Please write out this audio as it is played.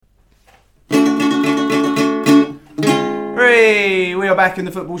Hey, we are back in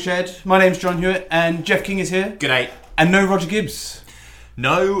the football shed. My name's John Hewitt and Jeff King is here. G'day. And no Roger Gibbs.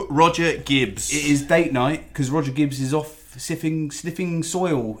 No Roger Gibbs. It is date night because Roger Gibbs is off sniffing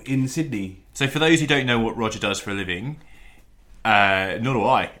soil in Sydney. So for those who don't know what Roger does for a living, nor do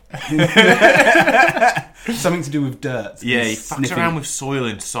I. Something to do with dirt. Yeah, he fucks around with soil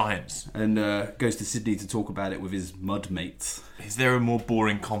and science. And goes to Sydney to talk about it with his mud mates. Is there a more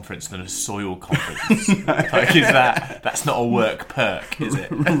boring conference than a soil conference? Like, that's not a work perk, is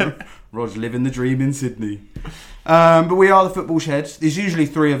it? Roger living the dream in Sydney. But we are the football shed. There's usually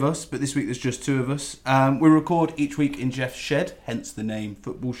three of us, but this week there's just two of us. We record each week in Jeff's shed, hence the name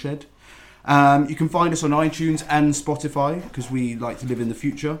Football Shed. You can find us on iTunes and Spotify because we like to live in the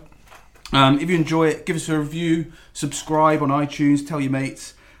future. If you enjoy it, give us a review, subscribe on iTunes, tell your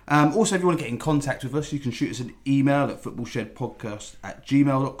mates. Also, if you want to get in contact with us, you can shoot us an email at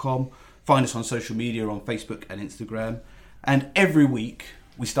footballshedpodcast@gmail.com. Find us on social media on Facebook and Instagram. And every week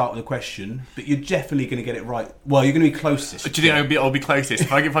we start with a question, but you're definitely going to get it right. Well, you're going to be closest. Do you think I'll be closest?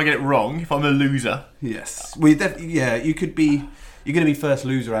 If I get it wrong, if I'm a loser. Yes. Well, you could be. You're going to be first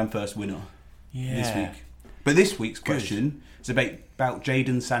loser and first winner this week. But this week's question is about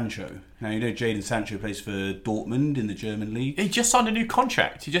Jadon Sancho. Now, you know Jadon Sancho plays for Dortmund in the German league. He just signed a new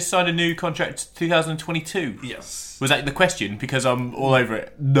contract. 2022. Yes. Was that the question? Because I'm all over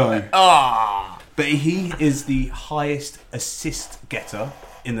it. No. Ah. But he is the highest assist getter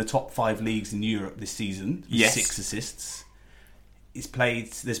in the top 5 leagues in Europe this season. Yes. 6 assists.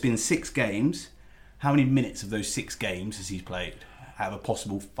 There's been 6 games. How many minutes of those 6 games has he played? Out of a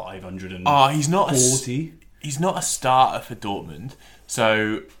possible 540. He's not a starter for Dortmund.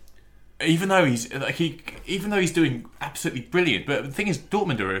 So even though he's doing absolutely brilliant, but the thing is,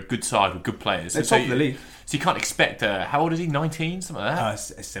 Dortmund are a good side with good players. They're top of the league. So you can't expect. How old is he? 19, something like that.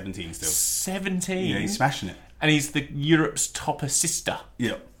 17 still. 17. Yeah, he's smashing it. And he's the Europe's top assister.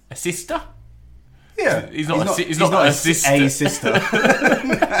 Yeah. Assister? Yeah. He's not a sister. A sister.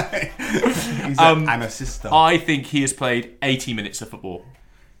 He's an assister. I think he has played 80 minutes of football.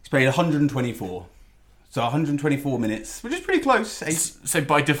 He's played 124. So 124 minutes, which is pretty close. So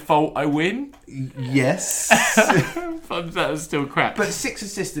by default, I win? Yes. That's still crap. But 6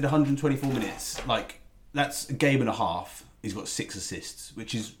 assists in 124 minutes. That's a game and a half. He's got 6 assists,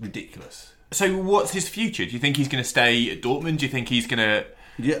 which is ridiculous. So what's his future? Do you think he's going to stay at Dortmund? Do you think he's going to...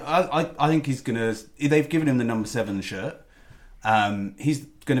 Yeah, I think he's going to... They've given him the number 7 shirt. He's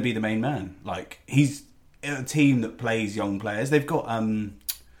going to be the main man. He's a team that plays young players. They've got...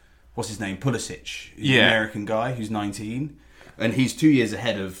 what's his name? Pulisic. He's an American guy who's 19. And he's 2 years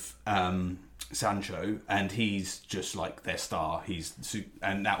ahead of Sancho. And he's just like their star.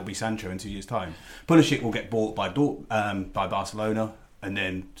 And that will be Sancho in 2 years' time. Pulisic will get bought by Barcelona. And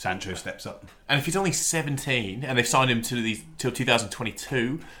then Sancho steps up. And if he's only 17 and they've signed him till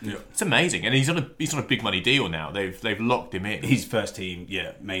 2022, it's amazing. And he's on a big money deal now. They've locked him in. He's first team,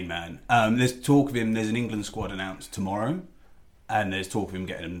 main man. There's talk of him. There's an England squad announced tomorrow, and there's talk of him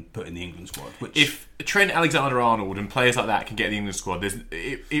getting him put in the England squad. Which, if Trent Alexander-Arnold and players like that can get in the England squad,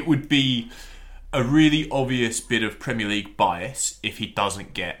 it would be a really obvious bit of Premier League bias if he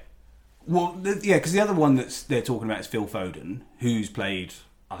doesn't get. Well, because the other one they're talking about is Phil Foden, who's played,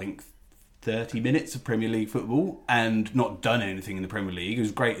 I think, 30 minutes of Premier League football and not done anything in the Premier League. He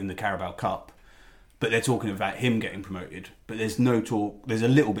was great in the Carabao Cup, but they're talking about him getting promoted. But there's no talk. There's a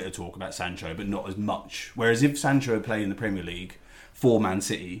little bit of talk about Sancho, but not as much. Whereas if Sancho had played in the Premier League for Man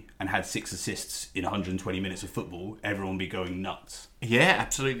City and had 6 assists in 120 minutes of football, everyone would be going nuts. Yeah,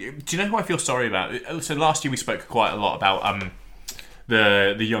 absolutely. Do you know who I feel sorry about? So last year we spoke quite a lot about...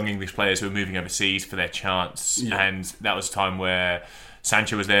 the young English players who were moving overseas for their chance, and that was a time where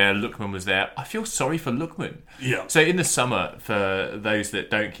Sancho was there, Lookman was there. I feel sorry for Lookman. Yeah. So in the summer, for those that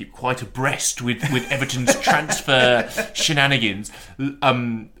don't keep quite abreast with Everton's transfer shenanigans,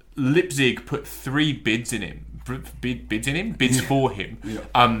 Leipzig put 3 bids in him. Bids for him. Yeah.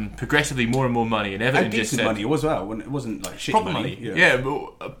 Progressively more and more money, and Everton just said money as well. It wasn't like shitty proper money.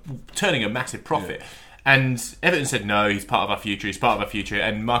 Turning a massive profit. Yeah. And Everton said, no, he's part of our future,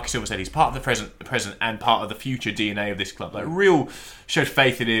 and Marcus Silva said he's part of the present and part of the future DNA of this club. Showed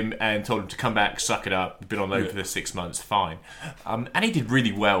faith in him and told him to come back, suck it up, been on loan for the 6 months, fine. And he did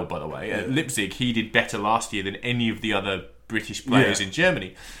really well, by the way. At Leipzig, he did better last year than any of the other British players in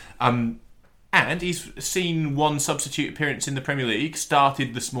Germany. And he's seen 1 substitute appearance in the Premier League,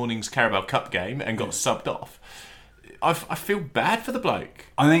 started this morning's Carabao Cup game and got subbed off. I feel bad for the bloke.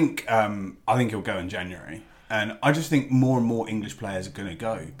 I think he'll go in January, and I just think more and more English players are going to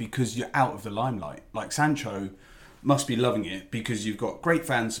go because you're out of the limelight. Like Sancho must be loving it because you've got great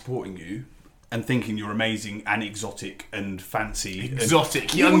fans supporting you, and thinking you're amazing and exotic and fancy.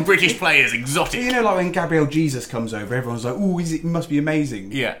 Exotic. Young British players, exotic. You know, like when Gabriel Jesus comes over, everyone's like, oh, he must be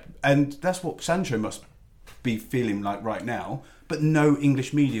amazing. Yeah. And that's what Sancho must be feeling like right now. But no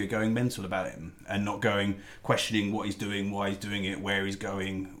English media going mental about him and not questioning what he's doing, why he's doing it, where he's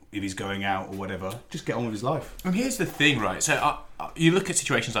going, if he's going out or whatever. Just get on with his life. And here's the thing, right? So you look at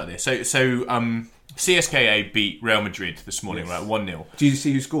situations like this. So CSKA beat Real Madrid this morning, right? 1-0. Do you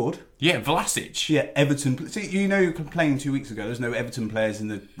see who scored? Yeah, Vlasic. Yeah, Everton. See, you know, you complained 2 weeks ago. There's no Everton players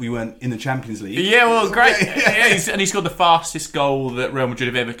we weren't in the Champions League. Yeah, well, great. Yeah, he scored the fastest goal that Real Madrid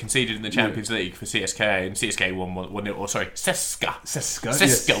have ever conceded in the Champions League for CSKA, and CSKA won 1-0. Or sorry,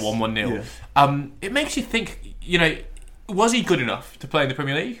 CSKA won 1-0. Yeah. It makes you think. You know, was he good enough to play in the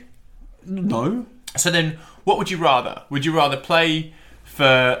Premier League? No. So then, what would you rather? Would you rather play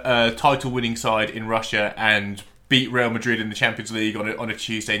for a title-winning side in Russia and beat Real Madrid in the Champions League on a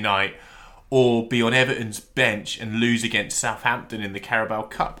Tuesday night, or be on Everton's bench and lose against Southampton in the Carabao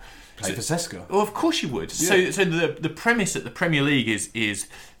Cup? Play for CSKA. Well, of course you would. Yeah. So the premise that the Premier League is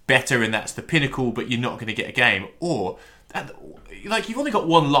better and that's the pinnacle, but you're not going to get a game, or like you've only got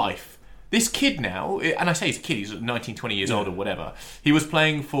one life. This kid now, and I say he's a kid, he's 19, 20 years old or whatever. He was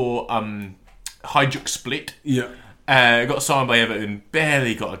playing for Hajduk Split. Yeah. Got signed by Everton,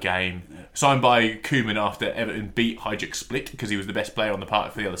 barely got a game. Signed by Koeman after Everton beat Hajduk Split because he was the best player on the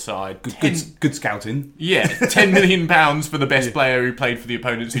park for the other side. Good scouting. Yeah, £10 million for the best player who played for the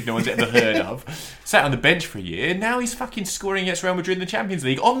opponents who no one's ever heard of. Sat on the bench for a year. Now he's fucking scoring against Real Madrid in the Champions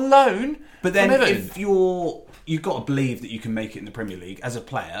League on loan. But then if you've got to believe that you can make it in the Premier League as a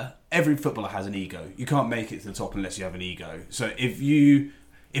player. Every footballer has an ego. You can't make it to the top unless you have an ego. So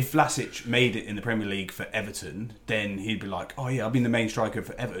if Vlasic made it in the Premier League for Everton, then he'd be like, oh yeah, I've been the main striker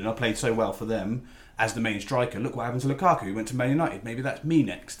for Everton. I played so well for them as the main striker. Look what happened to Lukaku. He went to Man United. Maybe that's me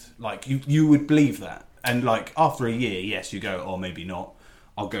next. Like, you would believe that. And like, after a year, yes, you go, oh, maybe not.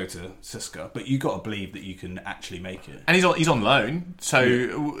 I'll go to CSKA. But you got to believe that you can actually make it. And he's on loan. So,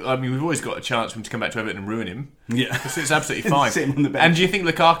 I mean, we've always got a chance for him to come back to Everton and ruin him. Yeah. It's absolutely fine. Sit him on the bench. And do you think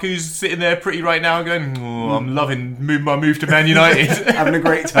Lukaku's sitting there pretty right now going, oh, I'm loving my move to Man United? Having a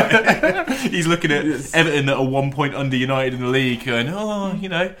great time. He's looking at Everton that are 1 point under United in the league going, oh, you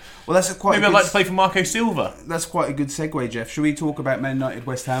know. Well, that's maybe I'd like to play for Marco Silva. That's quite a good segue, Jeff. Should we talk about Man United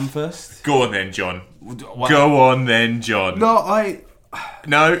West Ham first? Go on then, John. Go on then, John.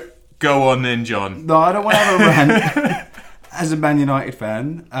 No, go on then, John. No, I don't want to have a rant as a Man United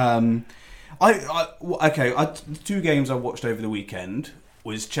fan. The 2 games I watched over the weekend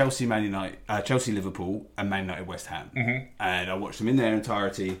was Chelsea Liverpool and Man United West Ham, and I watched them in their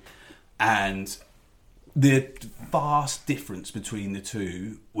entirety. And the vast difference between the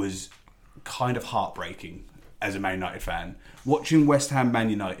two was kind of heartbreaking as a Man United fan. Watching West Ham Man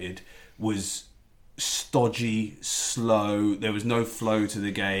United was stodgy, slow. There was no flow to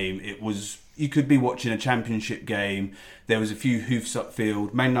the game. You could be watching a championship game. There was a few hoofs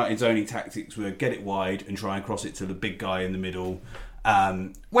upfield. Man United's only tactics were get it wide and try and cross it to the big guy in the middle.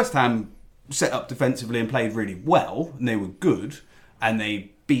 West Ham set up defensively and played really well, and they were good, and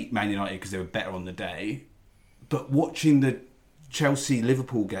they beat Man United because they were better on the day. But watching the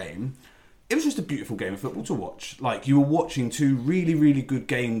Chelsea-Liverpool game, it was just a beautiful game of football to watch. Like, you were watching 2 really, really good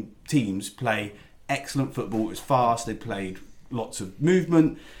teams play excellent football. It was fast. They played lots of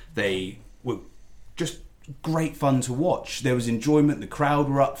movement. They were just great fun to watch. There was enjoyment. The crowd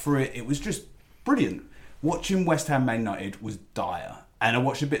were up for it. It was just brilliant. Watching West Ham Man United was dire. And I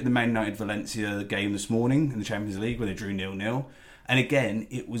watched a bit of the Man United Valencia game this morning in the Champions League where they drew 0-0. And again,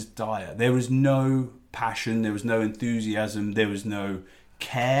 it was dire. There was no passion. There was no enthusiasm. There was no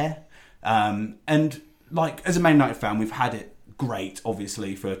care. And like, as a Man United fan, we've had it great,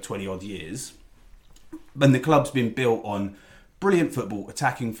 obviously, for 20 odd years. And the club's been built on brilliant football,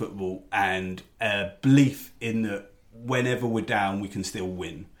 attacking football, and a belief in that whenever we're down, we can still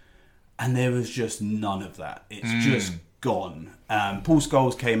win. And there was just none of that. It's just gone. Paul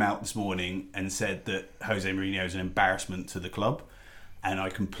Scholes came out this morning and said that Jose Mourinho is an embarrassment to the club, and I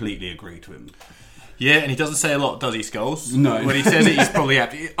completely agree to him. Yeah, and he doesn't say a lot, does he, Scholes? No. When he says it, he's probably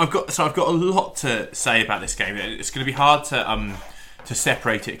happy. I've got a lot to say about this game. It's going to be hard to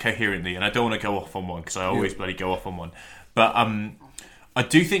separate it coherently, and I don't want to go off on one because I always bloody go off on one. But I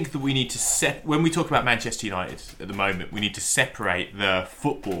do think that we need to when we talk about Manchester United at the moment, we need to separate the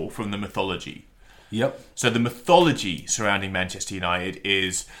football from the mythology. Yep. So the mythology surrounding Manchester United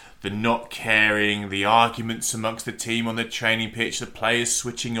is the not caring, the arguments amongst the team on the training pitch, the players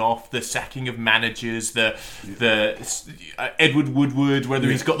switching off, the sacking of managers, the Edward Woodward, whether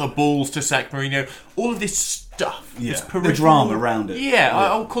he's got the balls to sack Mourinho, all of this stuff. Yeah. The drama around it. Yeah,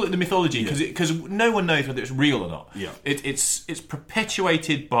 I'll call it the mythology because no one knows whether it's real or not. Yeah. It's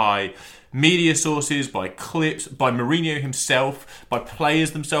perpetuated by media sources, by clips, by Mourinho himself, by players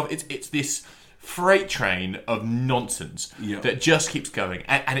themselves. It's this freight train of nonsense that just keeps going,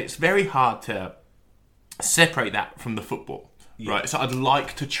 and it's very hard to separate that from the football, right? So I'd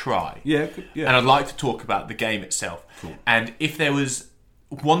like to try, and I'd like to talk about the game itself. Cool. And if there was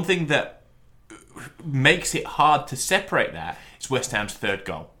one thing that makes it hard to separate that, it's West Ham's third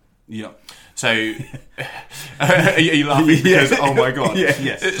goal. Yeah. So, are you laughing because oh my god?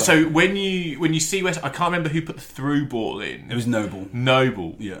 Yes. So when you see West, I can't remember who put the through ball in. It was Noble.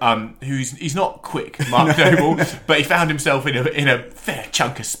 Noble. Yeah. He's not quick, Mark Noble, but he found himself in a fair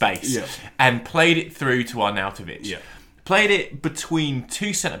chunk of space and played it through to Arnautovic. Yeah. Played it between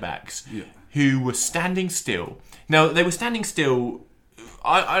two centre backs who were standing still. Now they were standing still.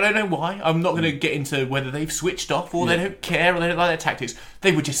 I don't know why. I'm not going to get into whether they've switched off or they don't care or they don't like their tactics.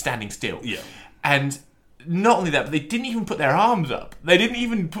 They were just standing still. Yeah. And not only that, but they didn't even put their arms up. They didn't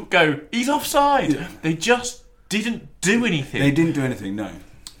even go, he's offside. Yeah. They just didn't do anything. They didn't do anything, no.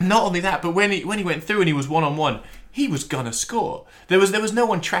 Not only that, but when he went through and he was one-on-one, he was going to score. There was no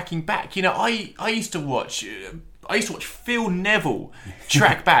one tracking back. You know, I used to watch Phil Neville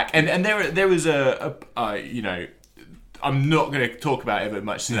track back. And there was you know, I'm not going to talk about Everton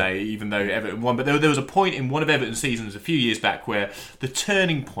much today, even though Everton won. But there was a point in one of Everton's seasons a few years back where the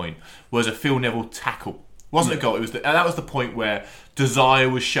turning point was a Phil Neville tackle. It wasn't a goal. It was that was the point where desire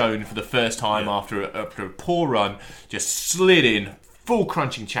was shown for the first time after a poor run. Just slid in, full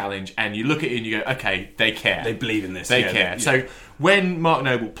crunching challenge, and you look at it and you go, okay, they care. They believe in this. They care. So when Mark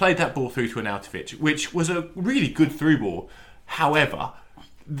Noble played that ball through to Arnautovic, which was a really good through ball, however,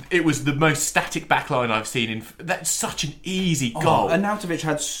 it was the most static backline I've seen. That's such an easy goal. Arnautovic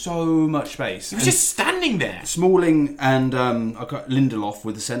had so much space. He was just standing there. Smalling and Lindelof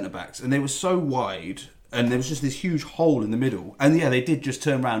were the centre backs, and they were so wide, and there was just this huge hole in the middle. And they did just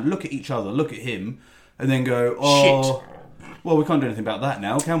turn around, look at each other, look at him, and then go, shit. Well, we can't do anything about that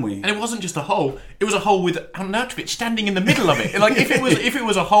now, can we? And it wasn't just a hole; it was a hole with Arnautovic standing in the middle of it. Like if it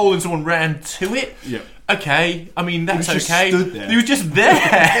was a hole and someone ran to it, okay. I mean that's okay. He was just there.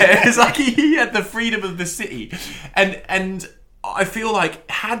 It's like he had the freedom of the city, and I feel like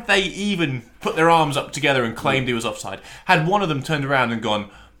had they even put their arms up together and claimed he was offside, had one of them turned around and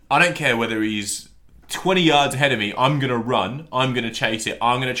gone, I don't care whether he's 20 yards ahead of me, I'm going to run, I'm going to chase it,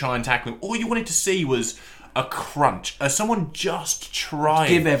 I'm going to try and tackle him. All you wanted to see was a crunch, someone just trying.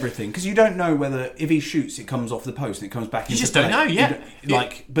 Give everything, because you don't know whether if he shoots it comes off the post and it comes back into You just play. don't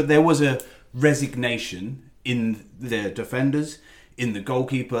know, But there was a resignation in the defenders, in the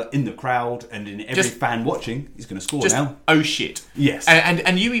goalkeeper, in the crowd, and in every fan watching. He's going to score now. Oh shit! Yes,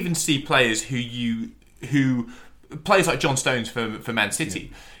 and you even see players who players like John Stones for Man City.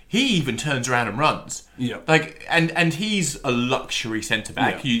 Yeah. He even turns around and runs. Yeah. And he's a luxury centre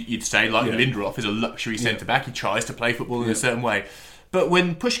back. Yeah. You'd say Lindelof is a luxury centre back. He tries to play football in a certain way. But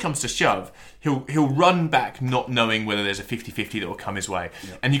when push comes to shove, he'll run back not knowing whether there's a 50-50 that will come his way.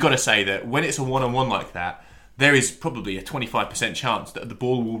 Yeah. And you've got to say that when it's a one-on-one like that, there is probably a 25% chance that the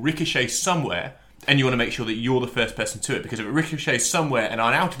ball will ricochet somewhere, and you want to make sure that you're the first person to it, because if it ricochets somewhere and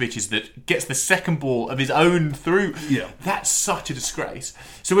Arnautovic is that gets the second ball of his own through, that's such a disgrace.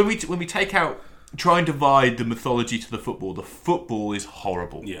 So when we take out, try and divide the mythology to the football is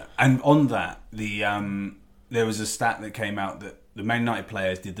horrible. Yeah, and on that, there was a stat that came out that the Man United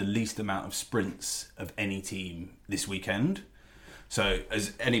players did the least amount of sprints of any team this weekend. So,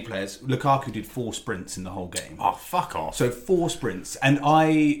 as any players, Lukaku did 4 sprints in the whole game. Oh, fuck off. So 4 sprints, and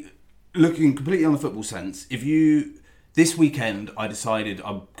looking completely on the football sense, this weekend I decided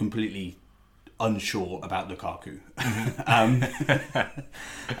I'm completely unsure about Lukaku.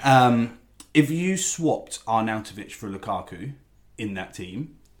 If you swapped Arnautovic for Lukaku in that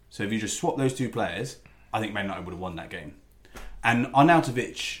team, so if you just swap those two players, I think Man United would have won that game. And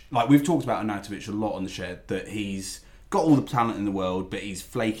Arnautovic, like we've talked about Arnautovic a lot on the shed, that he's got all the talent in the world, but he's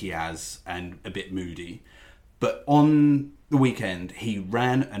flaky and a bit moody. But on the weekend, he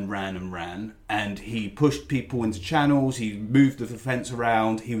ran and ran and ran, and he pushed people into channels, he moved the defence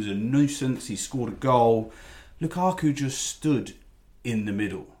around, he was a nuisance, he scored a goal. Lukaku just stood in the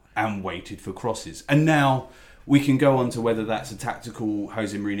middle and waited for crosses. And now we can go on to whether that's a tactical,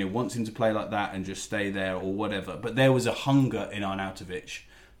 Jose Mourinho wants him to play like that and just stay there or whatever. But there was a hunger in Arnautovic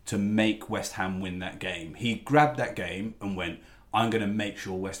to make West Ham win that game. He grabbed that game and went, I'm going to make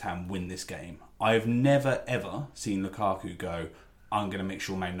sure West Ham win this game. I have never, ever seen Lukaku go, I'm going to make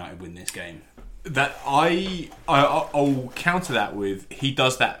sure Man United win this game. That I'll counter that with, he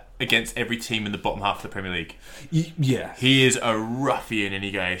does that against every team in the bottom half of the Premier League. Yeah. He is a ruffian and he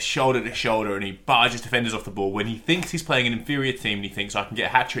goes shoulder to shoulder and he barges defenders off the ball when he thinks he's playing an inferior team and he thinks, I can get a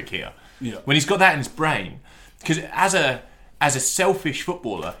hat-trick here. Yeah. When he's got that in his brain. Because as a selfish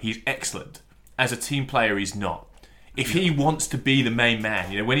footballer, he's excellent. As a team player, he's not. If he wants to be the main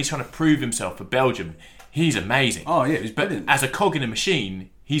man, when he's trying to prove himself for Belgium, he's amazing. Oh, yeah, he's brilliant. But as a cog in a machine,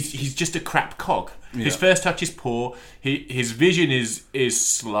 he's just a crap cog. Yeah. His first touch is poor. His vision is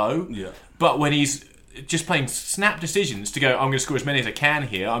slow. Yeah. But when he's just playing snap decisions to go, I'm going to score as many as I can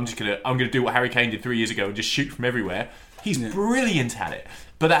here. I'm going to do what Harry Kane did 3 years ago and just shoot from everywhere. He's brilliant at it.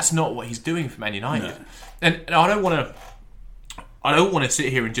 But that's not what he's doing for Man United. No. And I don't want to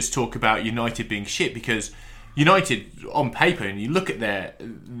sit here and just talk about United being shit, because United on paper, and you look at their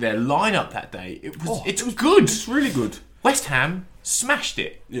lineup that day, it was good. It's really good. West Ham smashed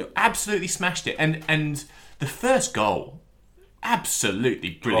it. Yeah. Absolutely smashed it. And the first goal,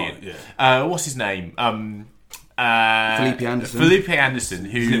 absolutely brilliant. Oh, yeah. What's his name? Felipe Anderson. Felipe Anderson,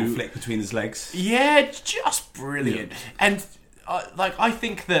 who... His little flick between his legs. Yeah, just brilliant. Yeah. And I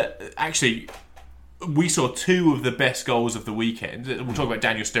think that actually we saw two of the best goals of the weekend. We'll talk about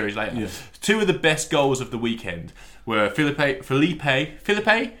Daniel Sturridge later. Yeah. Two of the best goals of the weekend were Phil Anderson.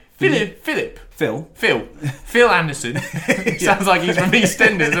 Sounds like he's from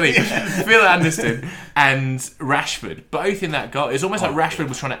EastEnders, doesn't he? Yeah. Phil Anderson and Rashford, both in that goal. It's almost like Rashford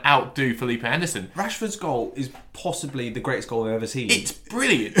was trying to outdo Felipe Anderson. Rashford's goal is possibly the greatest goal I've ever seen. It's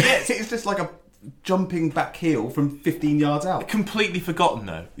brilliant. Yes. It's just like a jumping back heel from 15 yards out. Completely forgotten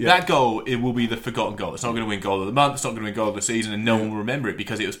though. Yeah. That goal, it will be the forgotten goal. It's not going to win goal of the month, it's not going to win goal of the season, and no one will remember it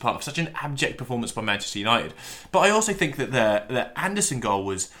because it was part of such an abject performance by Manchester United. But I also think that the Anderson goal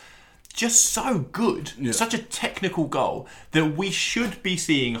was just so good, such a technical goal, that we should be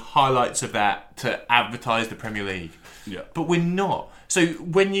seeing highlights of that to advertise the Premier League. Yeah. But we're not. So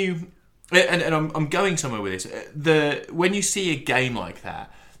when you... And I'm going somewhere with this. When you see a game like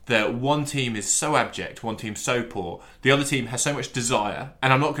that one team is so abject, one team so poor, the other team has so much desire,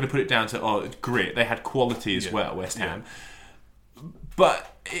 and I'm not going to put it down to grit. They had quality as well, West Ham.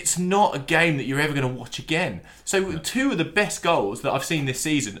 But it's not a game that you're ever going to watch again. So two of the best goals that I've seen this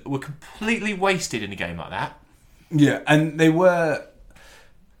season were completely wasted in a game like that. Yeah, and they were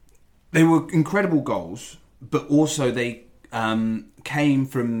incredible goals, but also they came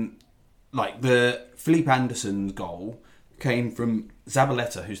from, like, the Felipe Anderson goal came from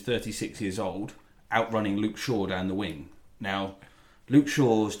Zabaleta, who's 36 years old, outrunning Luke Shaw down the wing. Now, Luke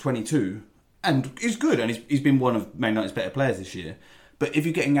Shaw's 22 and is good, and he's been one of Man United's better players this year. But if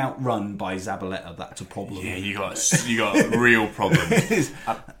you're getting outrun by Zabaleta, that's a problem. Yeah, you got a real problem.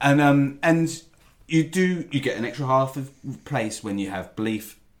 And you get an extra half of place when you have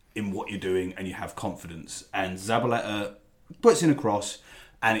belief in what you're doing and you have confidence. And Zabaleta puts in a cross,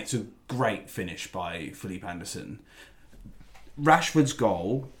 and it's a great finish by Felipe Anderson. Rashford's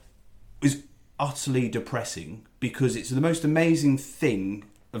goal is utterly depressing because it's the most amazing thing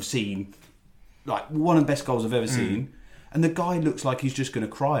I've seen, like one of the best goals I've ever seen, and the guy looks like he's just going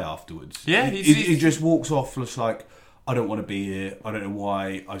to cry afterwards. Yeah, he just walks off just like, I don't want to be here, I don't know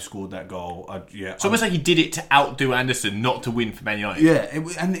why I scored that goal. It's almost like he did it to outdo Anderson, not to win for Man United. Yeah,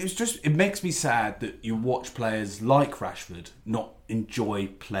 it makes me sad that you watch players like Rashford not enjoy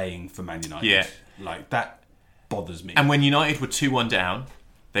playing for Man United. Yeah. Like, that bothers me. And when United were 2-1 down,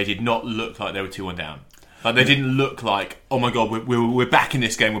 they did not look like they were 2-1 down. Like, they didn't look like, oh my God, we're back in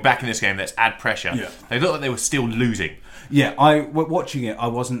this game, let's add pressure. Yeah. They looked like they were still losing. Yeah, watching it, I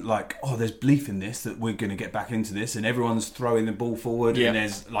wasn't like, oh, there's belief in this, that we're going to get back into this, and everyone's throwing the ball forward, and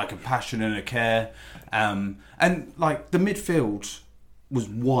there's like a passion and a care. And like the midfield was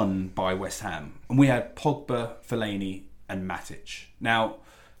won by West Ham, and we had Pogba, Fellaini, and Matic. Now,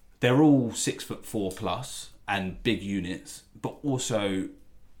 they're all 6'4" plus and big units, but also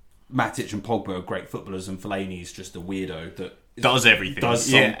Matic and Pogba are great footballers, and Fellaini's just a weirdo that does everything,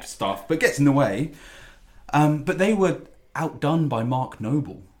 does some stuff, but gets in the way. But they were outdone by Mark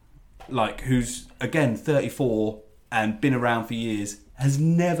Noble, like, who's again 34 and been around for years, has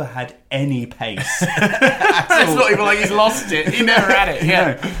never had any pace. It's not even like he's lost it. He never had it.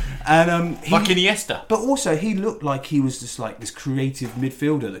 Yeah. No. And like Iniesta. But also, he looked like he was just like this creative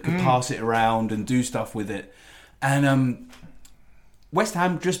midfielder that could pass it around and do stuff with it. And West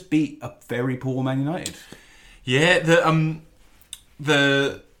Ham just beat a very poor Man United. Yeah,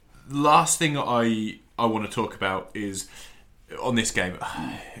 the last thing I want to talk about is on this game,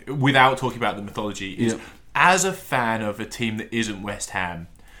 without talking about the mythology, is as a fan of a team that isn't West Ham,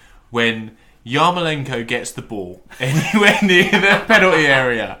 when Yarmolenko gets the ball anywhere near the penalty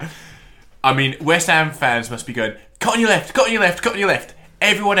area, I mean, West Ham fans must be going, cut on your left, cut on your left, cut on your left.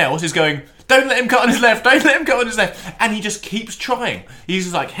 Everyone else is going, don't let him cut on his left, don't let him cut on his left. And he just keeps trying. He's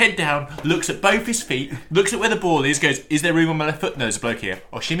just like head down, looks at both his feet, looks at where the ball is, goes, is there room on my left foot? No, there's a bloke here.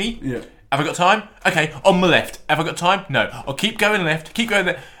 Or shimmy? Yeah. Have I got time? Okay, on my left. Have I got time? No. I'll keep going left, keep going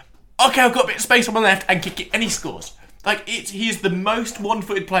left. Okay, I've got a bit of space on my left and kick it, and he scores. Like, he is the most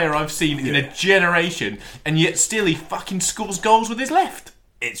one-footed player I've seen in a generation, and yet still he fucking scores goals with his left.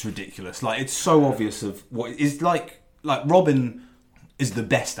 It's ridiculous. Like, it's so obvious of what is like Robin is the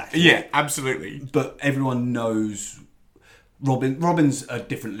best at it. Yeah, absolutely. But everyone knows Robin's a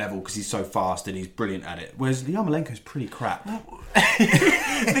different level because he's so fast and he's brilliant at it. Whereas Yarmolenko's pretty crap.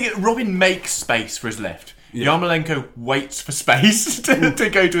 Robin makes space for his left. Yeah. Yarmolenko waits for space to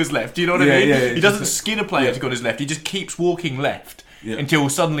go to his left. Do you know what I mean? Yeah, he doesn't skin a player to go on his left. He just keeps walking left until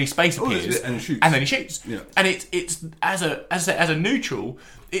suddenly space appears, and shoots. And then he shoots. Yeah. And it's as a neutral,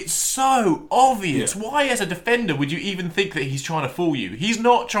 it's so obvious. Yeah. Why, as a defender, would you even think that he's trying to fool you? He's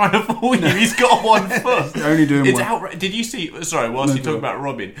not trying to fool you. He's got one foot. He's only doing one. Did you see? Sorry, whilst you're talking about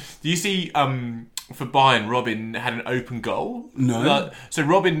Robin, do you see? For Bayern, Robin had an open goal. No. So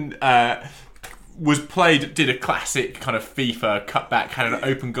Robin did a classic kind of FIFA cutback, had an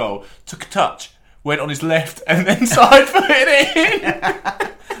open goal, took a touch, went on his left, and then side footed it in.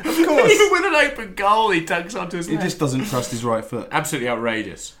 Of course. Even with an open goal, he tugs onto his left. He just doesn't trust his right foot. Absolutely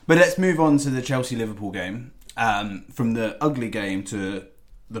outrageous. But let's move on to the Chelsea-Liverpool game. From the ugly game to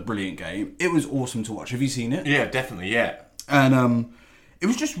the brilliant game. It was awesome to watch. Have you seen it? Yeah, definitely, yeah. And it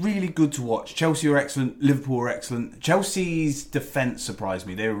was just really good to watch. Chelsea were excellent. Liverpool were excellent. Chelsea's defence surprised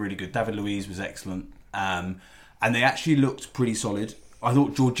me. They were really good. David Luiz was excellent. And they actually looked pretty solid. I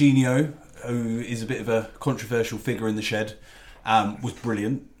thought Jorginho, who is a bit of a controversial figure in the shed, was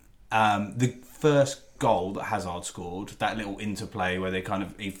brilliant. The first goal that Hazard scored, that little interplay where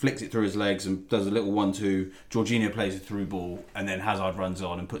he flicks it through his legs and does a little 1-2. Jorginho plays a through ball and then Hazard runs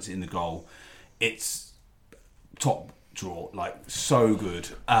on and puts it in the goal. It's top draw, like so good.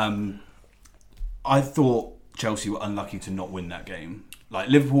 I thought Chelsea were unlucky to not win that game. Like,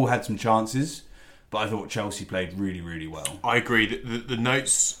 Liverpool had some chances, but I thought Chelsea played really, really well. I agree. The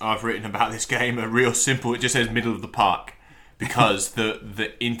notes I've written about this game are real simple. It just says middle of the park, because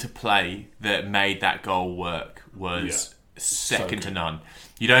the interplay that made that goal work was second to none.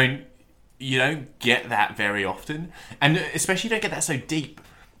 You don't get that very often, and especially you don't get that so deep.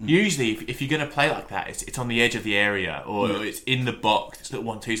 Usually, if you're going to play like that, it's on the edge of the area, or it's in the box. It's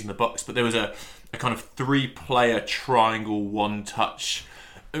little 1-2s in the box. But there was a kind of 3-player triangle one-touch,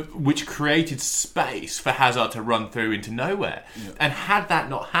 which created space for Hazard to run through into nowhere. Yeah. And had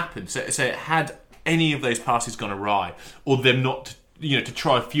that not happened, so had any of those passes gone awry, or them not to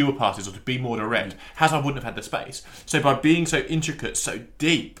try fewer passes or to be more direct, Hazard wouldn't have had the space. So by being so intricate, so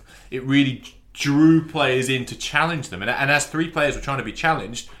deep, it really drew players in to challenge them. And as 3 players were trying to be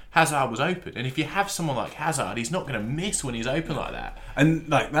challenged, Hazard was open. And if you have someone like Hazard, he's not going to miss when he's open like that. And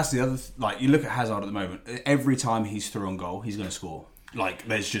that's the other... you look at Hazard at the moment, every time he's through on goal, he's going to score.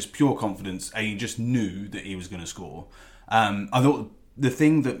 There's just pure confidence, and you just knew that he was going to score. I thought the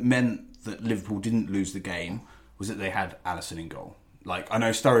thing that meant that Liverpool didn't lose the game was that they had Alisson in goal. I know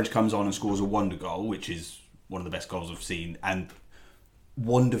Sturridge comes on and scores a wonder goal, which is one of the best goals I've seen, and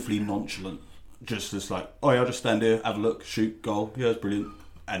wonderfully nonchalant. Just like, I'll just stand here, have a look, shoot, goal, yeah, it's brilliant,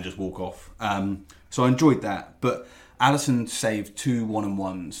 and just walk off. So I enjoyed that. But Alisson saved 2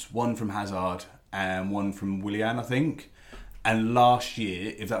 1-on-1s, one from Hazard and one from Willian, I think. And last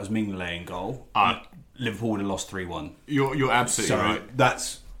year, if that was Mignolet in goal, Liverpool would have lost 3-1. You're absolutely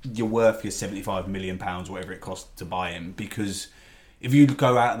right. You're worth your £75 million, whatever it cost to buy him. Because if you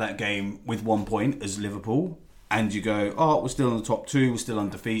go out of that game with 1 point as Liverpool, and you go, we're still in the top 2, we're still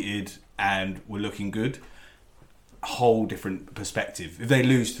undefeated, and we're looking good, a whole different perspective. If they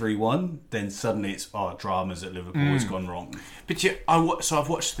lose 3-1, then suddenly it's, dramas at Liverpool has gone wrong. But I've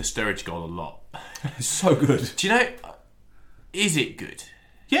watched the Sturridge goal a lot. It's so good. Do you know, is it good?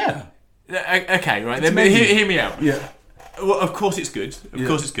 Yeah. Okay, right, then hear me out. Yeah. Well, of course it's good. Of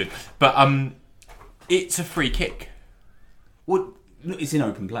course it's good. But it's a free kick. Well, it's in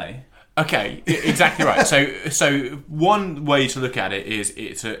open play. Okay, exactly right. So one way to look at it is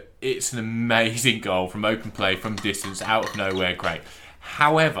it's an amazing goal from open play, from distance, out of nowhere, great.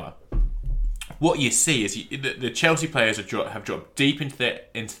 However, what you see is the Chelsea players have dropped deep into their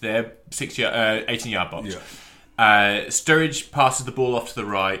 18-yard box. Yeah. Sturridge passes the ball off to the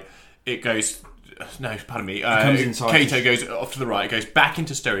right. It goes no, pardon me. comes inside Cato goes off to the right, goes back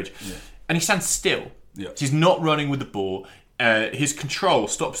into Sturridge, and he stands still. Yeah. He's not running with the ball. His control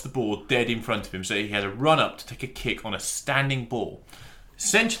stops the ball dead in front of him, so he has a run up to take a kick on a standing ball.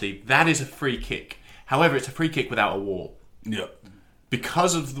 Essentially, that is a free kick. However, it's a free kick without a wall. Yeah.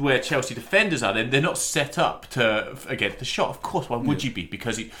 Because of where Chelsea defenders are, they're not set up to against the shot. Of course, why would you be?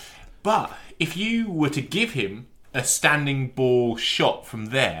 But if you were to give him a standing ball shot from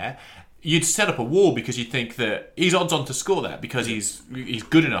there, you'd set up a wall because you'd think that he's odds on to score that because he's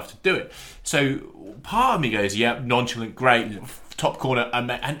good enough to do it. So part of me goes, nonchalant, great, top corner, and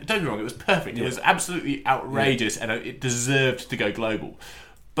don't get me wrong, it was perfect. It was absolutely outrageous, and it deserved to go global.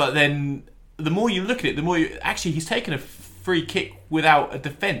 But then the more you look at it, the more actually he's taken a free kick without a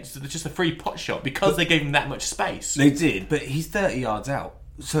defence. It's just a free pot shot because they gave him that much space. They did, but he's 30 yards out.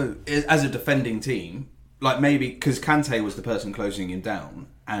 So as a defending team, like maybe because Kante was the person closing him down,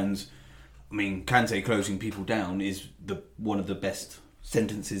 and I mean Kante closing people down is one of the best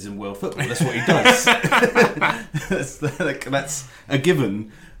sentences in world football. That's what he does. that's a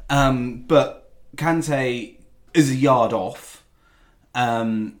given. But Kante is a yard off.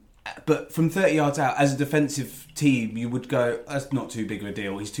 But from 30 yards out, as a defensive team, you would go, that's not too big of a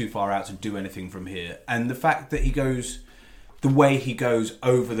deal. He's too far out to do anything from here. And the fact that the way he goes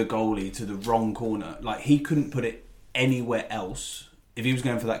over the goalie to the wrong corner, like he couldn't put it anywhere else. If he was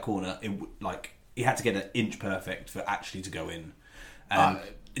going for that corner, he had to get an inch perfect for actually to go in.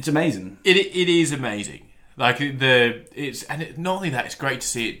 It's amazing. It is amazing. Not only that, it's great to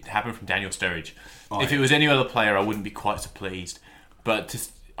see it happen from Daniel Sturridge. If it was any other player, I wouldn't be quite so pleased. But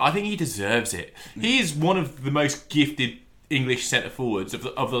I think he deserves it. He is one of the most gifted English centre forwards of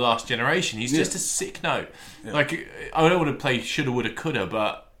the last generation. He's just a sick note. Yeah. Like, I don't want to play shoulda, woulda, coulda,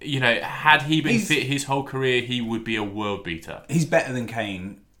 but had he been fit his whole career, he would be a world beater. He's better than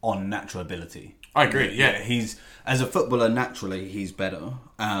Kane on natural ability. I agree. Yeah, he's as a footballer naturally he's better.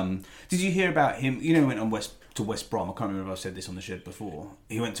 Did you hear about him? He went on to West Brom. I can't remember if I've said this on the shed before.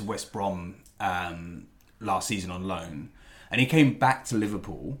 He went to West Brom last season on loan, and he came back to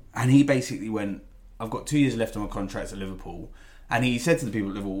Liverpool, and he basically went, I've got 2 years left on my contract at Liverpool. And he said to the people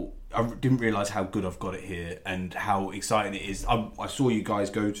at Liverpool, I didn't realise how good I've got it here and how exciting it is. I saw you guys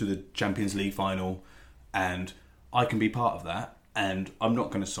go to the Champions League final, and I can be part of that. And I'm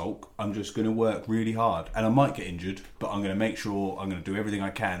not going to sulk. I'm just going to work really hard. And I might get injured, but I'm going to make sure I'm going to do everything I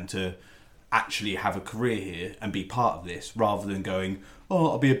can to actually have a career here and be part of this, rather than going,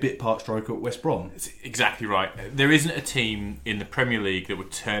 I'll be a bit part striker at West Brom. It's exactly right. There isn't a team in the Premier League that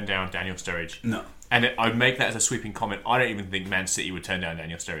would turn down Daniel Sturridge. No. And I'd make that as a sweeping comment. I don't even think Man City would turn down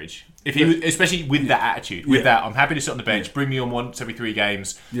Daniel Sturridge. If he was, especially with that attitude. With that, I'm happy to sit on the bench, bring me on once every 3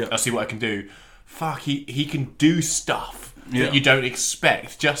 games, I'll see what I can do. Fuck, he can do stuff that you don't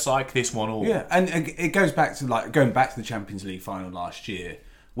expect, just like this one all. Yeah, and it goes back to going back to the Champions League final last year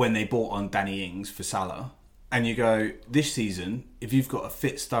when they brought on Danny Ings for Salah. And you go, this season, if you've got a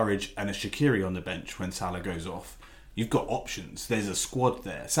fit Sturridge and a Shaqiri on the bench when Salah goes off, you've got options. There's a squad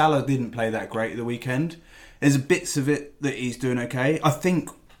there. Salah didn't play that great at the weekend. There's bits of it that he's doing okay. I think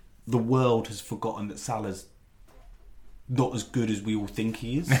the world has forgotten that Salah's not as good as we all think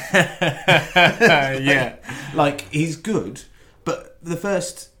he is. Yeah. He's good, but the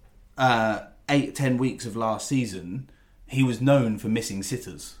first 8-10 weeks of last season, he was known for missing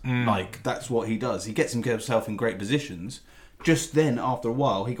sitters. That's what he does. He gets himself in great positions. Just then, after a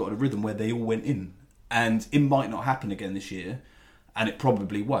while, he got a rhythm where they all went in. And it might not happen again this year, and it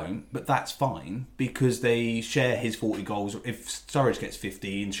probably won't, but that's fine, because they share his 40 goals. If Sturridge gets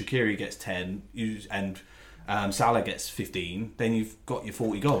 15, Shaqiri gets 10, and Salah gets 15, then you've got your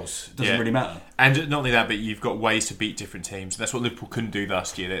 40 goals. It doesn't really matter. And not only that, but you've got ways to beat different teams. That's what Liverpool couldn't do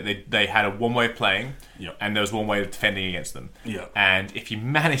last year. They had one way of playing, and there was one way of defending against them. And if you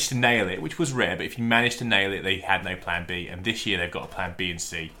managed to nail it, which was rare, but if you managed to nail it, they had no plan B. And this year they've got a plan B and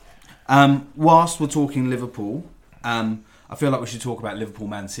C. Whilst we're talking Liverpool, I feel like we should talk about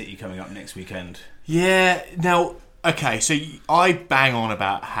Liverpool-Man City coming up next weekend. Yeah, now, okay, so I bang on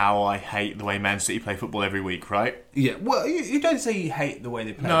about how I hate the way Man City play football every week, right? Yeah, well, you don't say you hate the way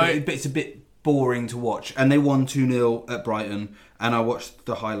they play, but it's a bit boring to watch. And they won 2-0 at Brighton, and I watched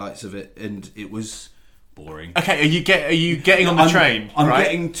the highlights of it, and it was boring. Okay, are you getting on the train? I'm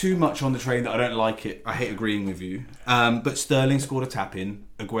getting too much on the train that I don't like it. I hate agreeing with you. But Sterling scored a tap-in.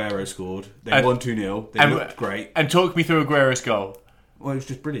 Aguero scored. They won 2-0. They looked great. And talk me through Aguero's goal. Well, it was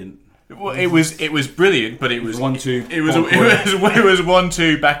just brilliant. Well, it was brilliant, but it was 1-2. It was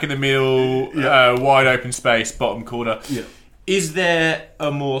 1-2 back in the middle, wide open space, bottom corner. Yeah. Is there a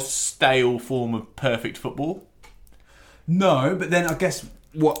more stale form of perfect football? No, but then I guess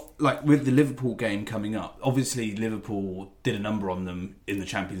with the Liverpool game coming up, obviously Liverpool did a number on them in the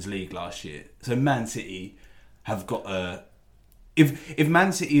Champions League last year. So Man City have got a... If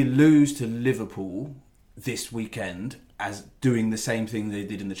Man City lose to Liverpool this weekend as doing the same thing they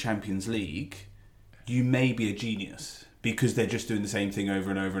did in the Champions League, you may be a genius because they're just doing the same thing over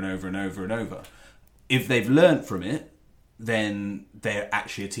and over and over and over and over. If they've learnt from it, then they're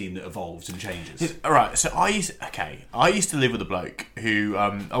actually a team that evolves and changes. All right, so I used to live with a bloke who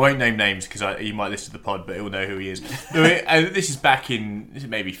I won't name names because he might listen to the pod, but he'll know who he is. And this is back in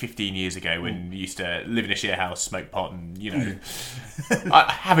maybe 15 years ago when he used to live in a share house, smoke pot, and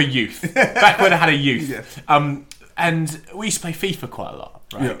I have a youth. Back when I had a youth, and we used to play FIFA quite a lot.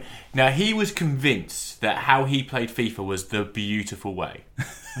 Right Yeah. Now he was convinced that how he played FIFA was the beautiful way.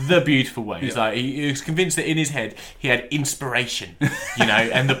 The beautiful way. He's like, he was convinced that in his head he had inspiration,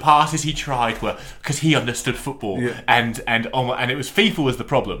 and the passes he tried were because he understood football, and it was FIFA was the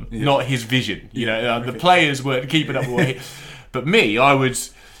problem, not his vision. The players weren't keeping up with what but me, I would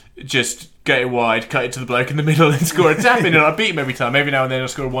just get it wide, cut it to the bloke in the middle, and score a tap in, and I'd beat him every time. Every now and then I'd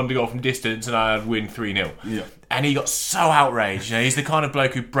score a wonder goal from distance, and I'd win 3-0. Yeah. And he got so outraged. He's the kind of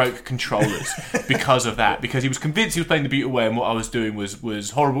bloke who broke controllers because of that. Because he was convinced he was playing the beautiful way, and what I was doing was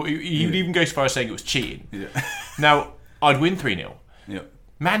horrible. He would even go as far as saying it was cheating. Yeah. Now, I'd win 3-0. Yeah.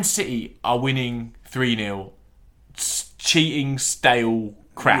 Man City are winning 3-0, cheating, stale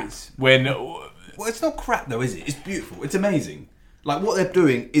crap. Yes. Well, it's not crap though, is it? It's beautiful. It's amazing. Like, what they're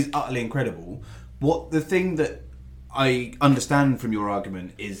doing is utterly incredible. The thing that I understand from your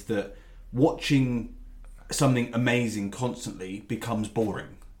argument is that watching something amazing constantly becomes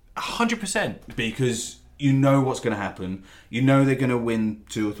boring. 100%. Because you know what's going to happen. You know they're going to win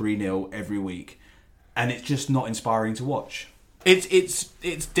 2 or 3-0 every week. And it's just not inspiring to watch. It's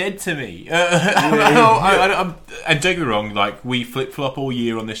dead to me. And don't get me wrong, like, we flip-flop all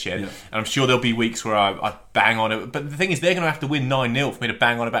year on this shed, and I'm sure there'll be weeks where I bang on it. But the thing is, they're going to have to win 9-0 for me to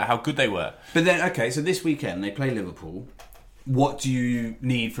bang on about how good they were. But then, okay, so this weekend they play Liverpool. What do you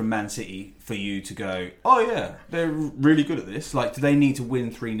need from Man City for you to go, oh yeah, they're really good at this? Like, do they need to win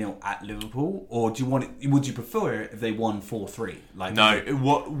 3-0 at Liverpool? Or do you want it, would you prefer it if they won 4-3? Like, no,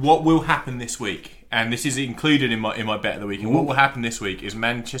 what will happen this week, and this is included in my bet of the week, and what will happen this week is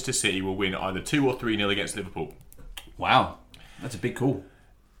Manchester City will win either 2 or 3-0 against Liverpool. Wow, that's a big call.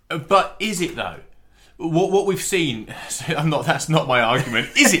 But is it though? What we've seen, that's not my argument.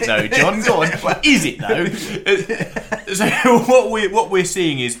 Is it though, John? Go on. Is it though? So what we're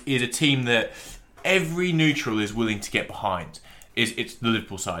seeing is a team that every neutral is willing to get behind. It's the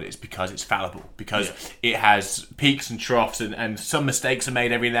Liverpool side. It's because it's fallible, because it has peaks and troughs, and some mistakes are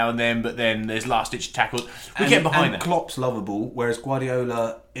made every now and then, but then there's last ditch tackles. We get behind that. Klopp's lovable, whereas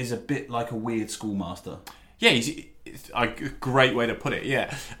Guardiola is a bit like a weird schoolmaster. Yeah, it's a great way to put it.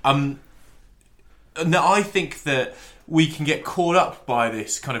 Yeah. Now, I think that we can get caught up by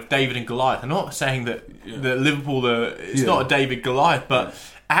this kind of David and Goliath. I'm not saying that Liverpool it's not a David Goliath, but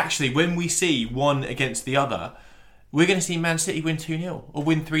actually, when we see one against the other, we're going to see Man City win 2-0 or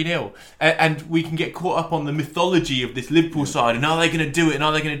win 3-0, and we can get caught up on the mythology of this Liverpool side, and are they going to do it? And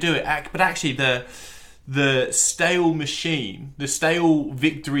are they going to do it? But actually, the stale machine, the stale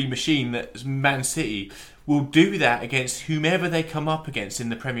victory machine that's Man City, will do that against whomever they come up against in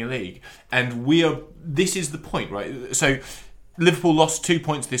the Premier League. And this is the point, right? So Liverpool lost 2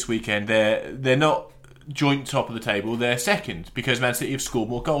 points this weekend. They're not joint top of the table, they're second because Man City have scored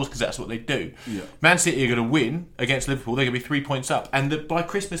more goals because that's what they do. Yeah. Man City are going to win against Liverpool. They're going to be 3 points up, and by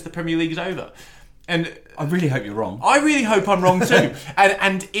Christmas the Premier League is over. And I really hope you're wrong. I really hope I'm wrong too.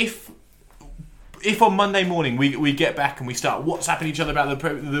 and if on Monday morning we get back and we start WhatsApping each other about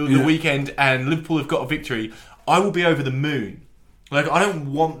the weekend and Liverpool have got a victory, I will be over the moon. Like, I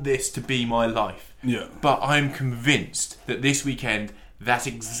don't want this to be my life. Yeah. But I'm convinced that this weekend that's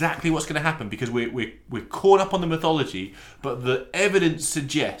exactly what's going to happen, because we're caught up on the mythology, but the evidence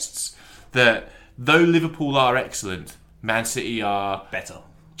suggests that though Liverpool are excellent, Man City are better.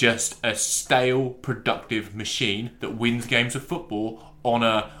 Just a stale, productive machine that wins games of football on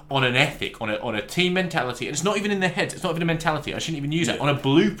an ethic, on a team mentality. And it's not even in their heads. It's not even a mentality. I shouldn't even use that. On a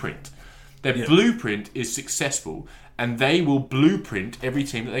blueprint. Their blueprint is successful, and they will blueprint every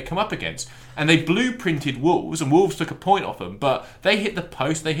team that they come up against. And they blueprinted Wolves, and Wolves took a point off them, but they hit the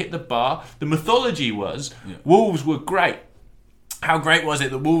post, they hit the bar. The mythology was Wolves were great. How great was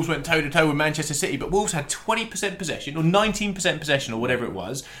it that Wolves went toe-to-toe with Manchester City, but Wolves had 20% possession, or 19% possession, or whatever it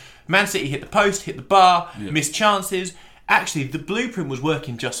was. Man City hit the post, hit the bar, missed chances. Actually, the blueprint was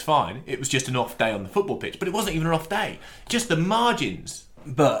working just fine. It was just an off day on the football pitch, but it wasn't even an off day. Just the margins.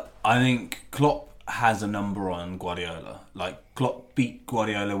 But I think Klopp has a number on Guardiola. Like, Klopp beat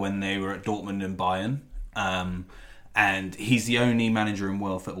Guardiola when they were at Dortmund and Bayern. And he's the only manager in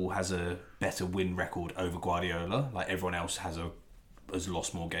world football has a better win record over Guardiola. Like, everyone else has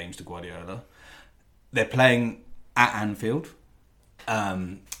lost more games to Guardiola. They're playing at Anfield.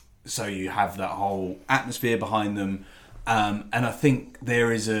 So you have that whole atmosphere behind them. And I think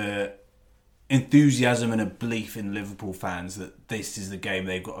there is a enthusiasm and a belief in Liverpool fans that this is the game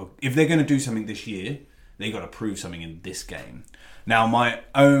they've got to, if they're going to do something this year, they've got to prove something in this game. Now, my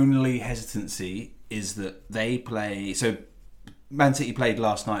only hesitancy is that they play... So, Man City played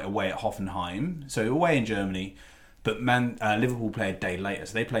last night away at Hoffenheim, so away in Germany, but Liverpool play a day later,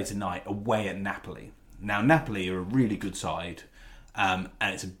 so they play tonight away at Napoli. Now, Napoli are a really good side, and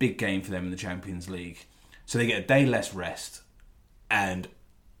it's a big game for them in the Champions League. So they get a day less rest, and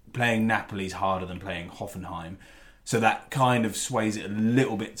playing Napoli's harder than playing Hoffenheim. So that kind of sways it a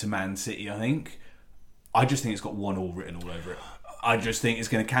little bit to Man City, I think. I just think it's got 1-1 written all over it. I just think it's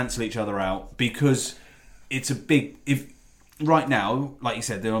going to cancel each other out because it's a big... Right now, like you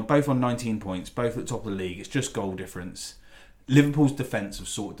said, they're both on 19 points, both at the top of the league. It's just goal difference. Liverpool's defence have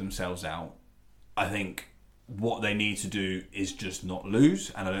sorted themselves out. I think what they need to do is just not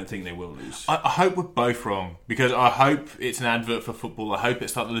lose, and I don't think they will lose. I hope we're both wrong, because I hope it's an advert for football. I hope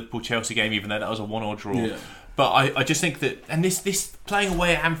it's like the Liverpool-Chelsea game, even though that was a 1-1 draw. Yeah. But I just think that... And this playing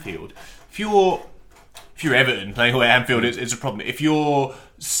away at Anfield, if you're Everton, playing away at Anfield, it's a problem. If you're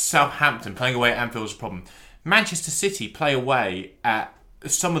Southampton, playing away at Anfield is a problem. Manchester City play away at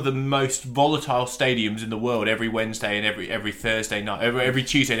some of the most volatile stadiums in the world every Wednesday and every Thursday night, every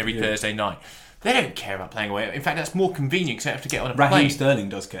Tuesday and every Thursday night. They don't care about playing away. In fact, that's more convenient because they have to get on a plane. Raheem Sterling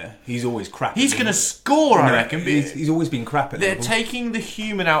does care. He's always crap. He's going to score, I reckon. He's always been crap at They're Liverpool. taking the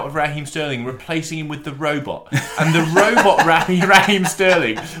human out of Raheem Sterling, replacing him with the robot. And the robot Raheem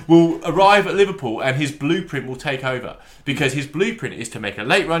Sterling will arrive at Liverpool and his blueprint will take over. Because his blueprint is to make a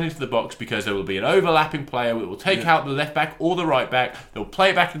late run into the box because there will be an overlapping player that will take out the left back or the right back. They'll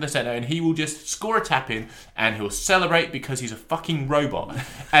play it back in the centre and he will just score a tap in and he'll celebrate because he's a fucking robot.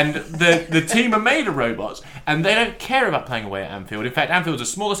 And the team are made of robots and they don't care about playing away at Anfield. In fact, Anfield's a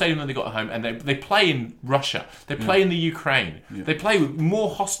smaller stadium than they got at home and they play in Russia. They play in the Ukraine. Yeah. They play with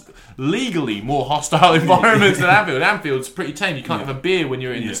legally more hostile environments than Anfield. Anfield's pretty tame. You can't have a beer when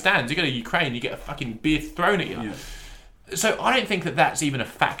you're in the stands. You go to Ukraine, you get a fucking beer thrown at you. Yeah. So I don't think that that's even a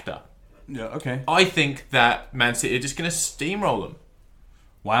factor. Yeah, okay. I think that Man City are just going to steamroll them.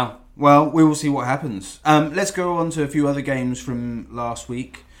 Wow. Well, we will see what happens. Let's go on to a few other games from last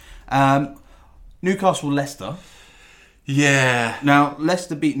week. Newcastle-Leicester. Yeah. Now,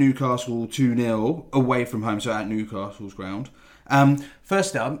 Leicester beat Newcastle 2-0 away from home, so at Newcastle's ground.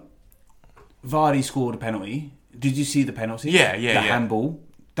 First up, Vardy scored a penalty. Did you see the penalty? Yeah. The handball.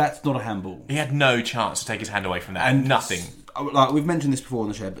 That's not a handball. He had no chance to take his hand away from that. And nothing. Like we've mentioned this before on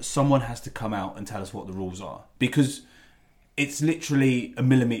the show, but someone has to come out and tell us what the rules are. Because it's literally a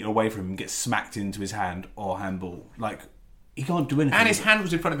millimetre away from him and gets smacked into his hand or handball. Like, he can't do anything. And his hand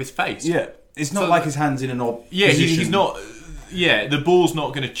was in front of his face. Yeah. It's not like his hand's in an odd position. He's not... Yeah, the ball's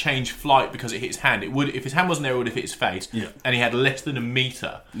not going to change flight because it hit his hand. It would, if his hand wasn't there, it would have hit his face. Yeah. And he had less than a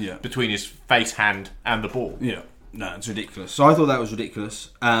metre between his face, hand, and the ball. Yeah. No, it's ridiculous. So I thought that was ridiculous.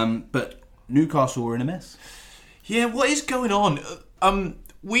 But Newcastle were in a mess. Yeah, what is going on?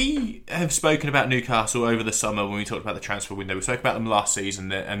 We have spoken about Newcastle over the summer when we talked about the transfer window. We spoke about them last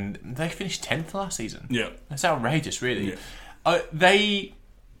season, and they finished 10th last season. Yeah. That's outrageous, really. Yeah. I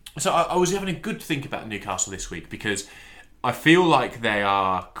was having a good think about Newcastle this week because I feel like they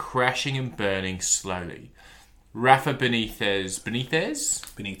are crashing and burning slowly. Rafa Benitez?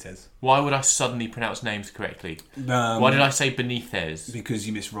 Why would I suddenly pronounce names correctly? Why did I say Benitez? Because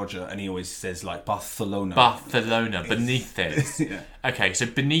you miss Roger and he always says like Barcelona. Benitez. Yeah. Okay, so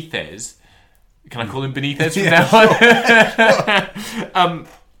Benitez. Can I call him Benitez from now on?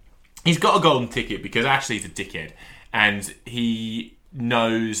 He's got a golden ticket because Ashley's a dickhead and he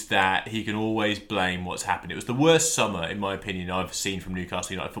knows that he can always blame what's happened. It was the worst summer, in my opinion, I've seen from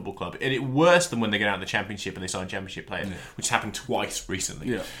Newcastle United Football Club. And it's worse than when they get out of the Championship and they sign Championship players, which happened twice recently.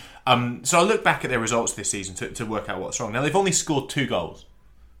 Yeah. So I look back at their results this season to work out what's wrong. Now, they've only scored 2 goals.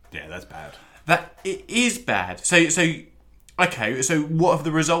 Yeah, that's bad. It is bad. So what have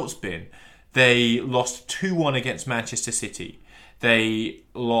the results been? They lost 2-1 against Manchester City. They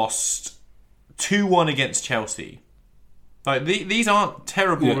lost 2-1 against Chelsea. Like these aren't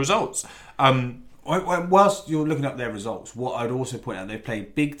terrible results. Whilst you're looking up their results, what I'd also point out, they play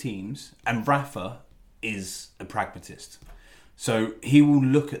big teams, and Rafa is a pragmatist. So he will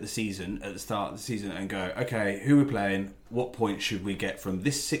look at the season, at the start of the season, and go, okay, who we're playing, what points should we get from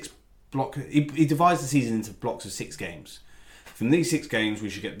this 6 He divides the season into blocks of 6 games. From these 6 games, we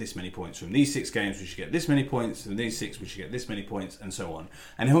should get this many points. From these 6 games, we should get this many points. From these 6, we should get this many points, and so on.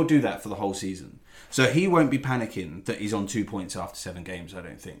 And he'll do that for the whole season. So he won't be panicking that he's on 2 points after 7 games, I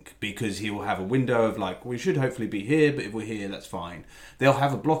don't think. Because he will have a window of like, we should hopefully be here, but if we're here, that's fine. They'll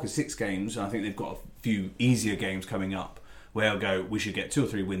have a block of 6 games, and I think they've got a few easier games coming up, where they'll go, we should get 2 or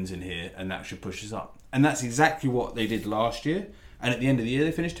 3 wins in here, and that should push us up. And that's exactly what they did last year. And at the end of the year,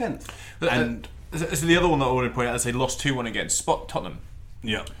 they finished 10th. And so the other one that I want to point out is they lost 2-1 against Tottenham.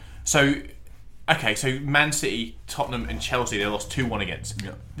 yeah. So, okay, so Man City, Tottenham and Chelsea, they lost 2-1 against.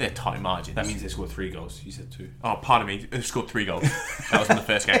 Yeah. They're tight margins. That means they scored 3 goals. You said 2. Oh, pardon me. They scored 3 goals. That was in the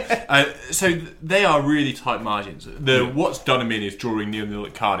first game. So they are really tight margins. What's done them in is drawing 0-0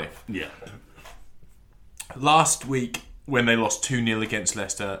 at Cardiff. Yeah. Last week, when they lost 2-0 against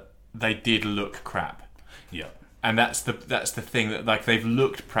Leicester, they did look crap. Yeah. And that's the thing that, like, they've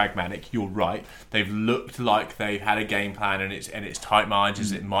looked pragmatic. You're right. They've looked like they've had a game plan, and it's tight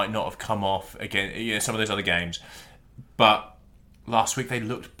margins. It might not have come off again. Some of those other games, but last week they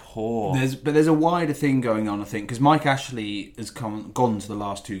looked poor. There's a wider thing going on, I think, because Mike Ashley has gone to the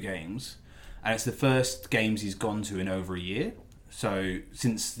last 2 games, and it's the first games he's gone to in over a year. So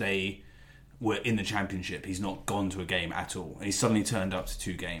since they were in the Championship, he's not gone to a game at all, and he's suddenly turned up to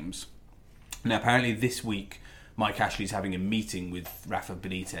 2 games. Now, apparently this week, Mike Ashley's having a meeting with Rafa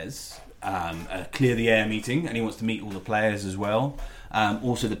Benitez, a clear the air meeting, and he wants to meet all the players as well.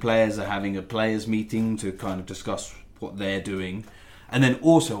 Also, the players are having a players meeting to kind of discuss what they're doing. And then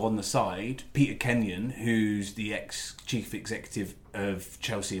also on the side, Peter Kenyon, who's the ex-chief executive of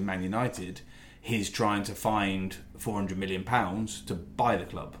Chelsea and Man United, he's trying to find £400 million to buy the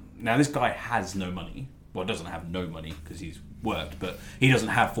club. Now, this guy has no money. Well, doesn't have no money because he's worked, but he doesn't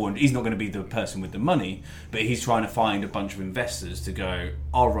have 400. He's not going to be the person with the money, but he's trying to find a bunch of investors to go,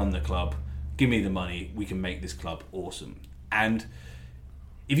 I'll run the club, give me the money, we can make this club awesome. And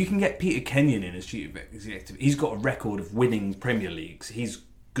if you can get Peter Kenyon in as chief executive, he's got a record of winning Premier Leagues. He's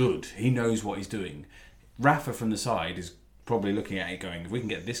good. He knows what he's doing. Rafa from the side is probably looking at it going, if we can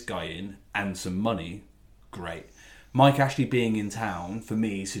get this guy in and some money, great. Mike Ashley being in town, for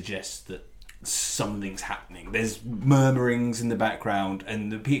me, suggests that something's happening. There's murmurings in the background,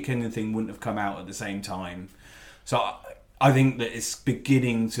 and the Peter Kenyon thing wouldn't have come out at the same time. So I think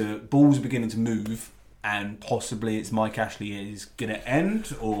that balls are beginning to move, and possibly it's Mike Ashley is going to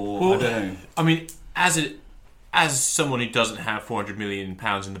end, or I don't know. I mean, as someone who doesn't have £400 million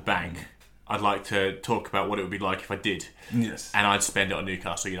in the bank, I'd like to talk about what it would be like if I did. Yes. And I'd spend it on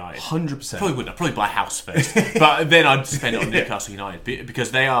Newcastle United. 100%. Probably wouldn't. I'd probably buy a house first. But then I'd spend it on Newcastle United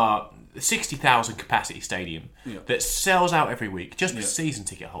because they are a 60,000 capacity stadium that sells out every week just for season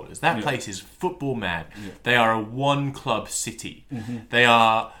ticket holders. That place is football mad. They are a one club city. They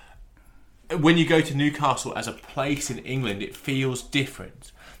are. When you go to Newcastle as a place in England, it feels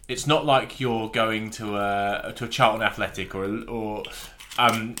different. It's not like you're going to a Charlton Athletic or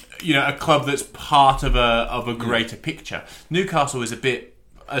a club that's part of a greater picture. Newcastle is a bit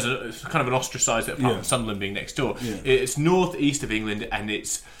as a kind of an ostracised, apart from Sunderland being next door. It's north-east of England, and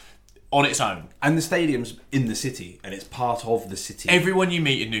it's on its own. And the stadium's in the city, and it's part of the city. Everyone you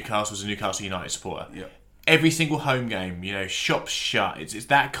meet in Newcastle is a Newcastle United supporter. Yeah. Every single home game, shops shut. It's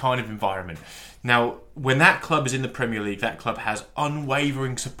that kind of environment. Now, when that club is in the Premier League, that club has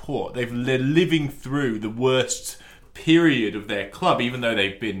unwavering support. They're living through the worst period of their club, even though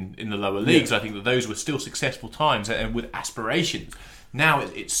they've been in the lower leagues. I think that those were still successful times and with aspirations. Now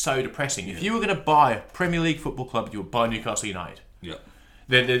it's so depressing. If you were going to buy a Premier League football club, you would buy Newcastle United. Yeah.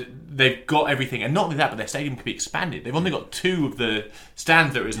 They've got everything, and not only that, but their stadium can be expanded. They've only got 2 of the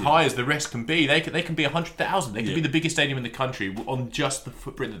stands that are as high as the rest can be. They can be 100,000. They can be the biggest stadium in the country on just the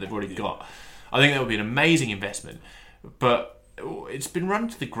footprint that they've already got. I think that would be an amazing investment, but it's been run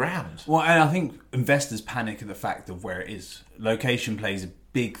to the ground. Well, and I think investors panic at the fact of where it is. Location plays a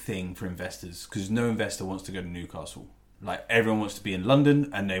big thing for investors because no investor wants to go to Newcastle. Like, everyone wants to be in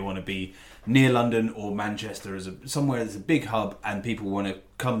London, and they want to be near London or Manchester as somewhere that's a big hub, and people want to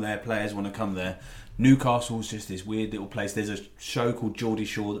come there, players want to come there. Newcastle's just this weird little place. There's a show called Geordie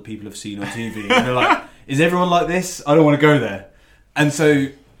Shore that people have seen on TV, and they're like, is everyone like this? I don't want to go there. And so,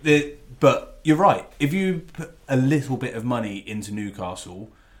 but you're right. If you put a little bit of money into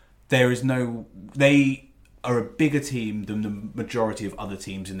Newcastle, they are a bigger team than the majority of other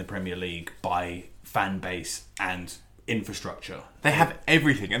teams in the Premier League by fan base and infrastructure. They have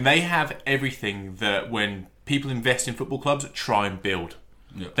everything, and they have everything that when people invest in football clubs try and build.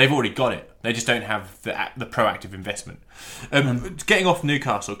 Yeah. They've already got it. They just don't have the proactive investment. Getting off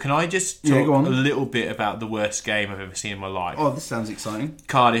Newcastle, can I just talk go on. a little bit about the worst game I've ever seen in my life? Oh, this sounds exciting.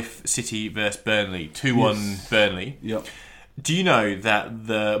 Cardiff City versus Burnley, 2-1 Burnley. Yep. Do you know that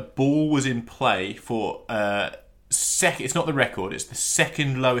the ball was in play for it's not the record, it's the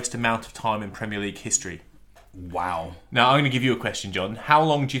second lowest amount of time in Premier League history. Wow. Now, I'm going to give you a question, John. How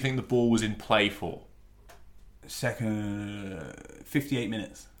long do you think the ball was in play for? 58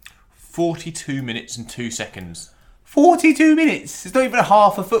 minutes. 42 minutes and 2 seconds. 42 minutes? It's not even a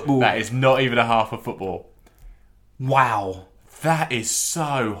half of football. That is not even a half of football. Wow. That is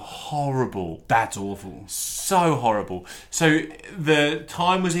so horrible. That's awful. So horrible. So the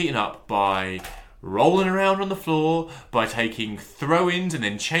time was eaten up by rolling around on the floor, by taking throw-ins and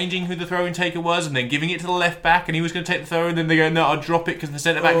then changing who the throw-in taker was and then giving it to the left back and he was going to take the throw and then they go, no, I'll drop it because the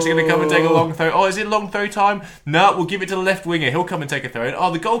centre-back's going to come and take a long throw. Oh, is it long throw time? No, we'll give it to the left winger. He'll come and take a throw-in.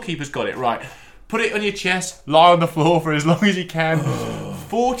 Oh, the goalkeeper's got it. Right. Put it on your chest, lie on the floor for as long as you can.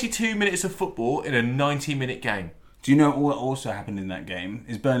 42 minutes of football in a 90-minute game. Do you know what also happened in that game?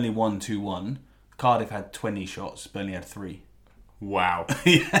 Is Burnley won 2-1. Cardiff had 20 shots. Burnley had 3. Wow.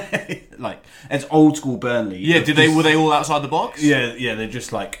 Like, it's old school Burnley. Yeah, were they all outside the box? Yeah, they're just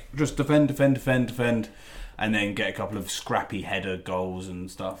defend, and then get a couple of scrappy header goals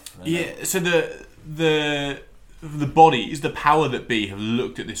and stuff. Yeah, so the bodies, the power that be, have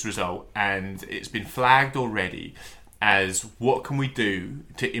looked at this result and it's been flagged already as what can we do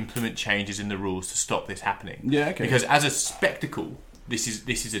to implement changes in the rules to stop this happening? Yeah, okay. Because as a spectacle, this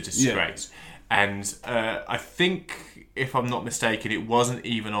is a disgrace. Yeah. And I think, if I'm not mistaken, it wasn't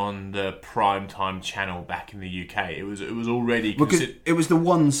even on the prime time channel back in the UK. It was already it was the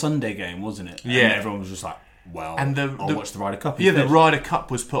one Sunday game, wasn't it? Yeah, and everyone was just like, well, and I'll watch the Ryder Cup. Yeah, the Ryder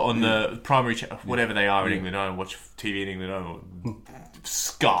Cup was put on the primary channel, whatever they are in England. I don't watch TV in England. I don't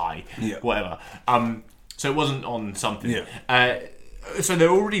Sky, whatever. So it wasn't on something. Yeah. So they're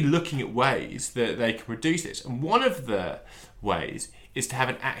already looking at ways that they can reduce this, and one of the ways is to have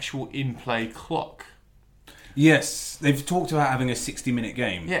an actual in-play clock. Yes, they've talked about having a 60-minute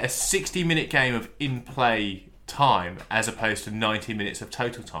game. Yeah, a 60-minute game of in-play time as opposed to 90 minutes of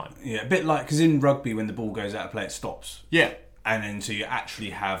total time. Yeah, a bit like, because in rugby, when the ball goes out of play, it stops. Yeah. And then so you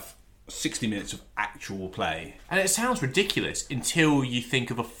actually have 60 minutes of actual play. And it sounds ridiculous until you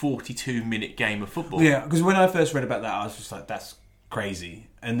think of a 42-minute game of football. Yeah, because when I first read about that, I was just like, that's crazy.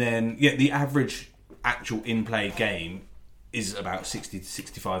 And then, the average actual in-play game is about 60 to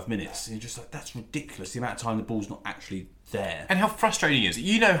 65 minutes. And you're just like, that's ridiculous, the amount of time the ball's not actually there. And how frustrating is it?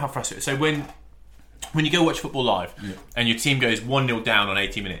 You know how frustrating. So when you go watch football live and your team goes 1-0 down on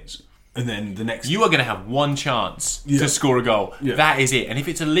 80 minutes, and then the next, you are going to have one chance to score a goal. Yeah. That is it. And if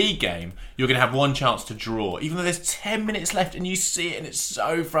it's a league game, you're going to have one chance to draw, even though there's 10 minutes left and you see it and it's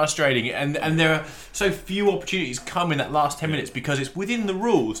so frustrating. And there are so few opportunities come in that last 10 minutes because it's within the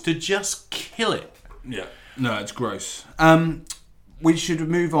rules to just kill it. Yeah. No, it's gross. We should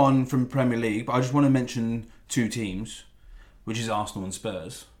move on from Premier League, but I just want to mention two teams, which is Arsenal and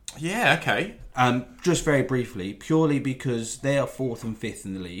Spurs. Yeah, okay. Just very briefly, purely because they are 4th and 5th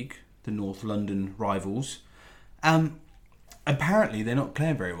in the league, the North London rivals. Apparently, they're not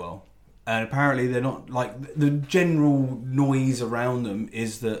playing very well. And apparently, they're not, like, the general noise around them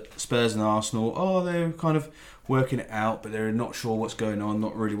is that Spurs and Arsenal, they're kind of working it out, but they're not sure what's going on,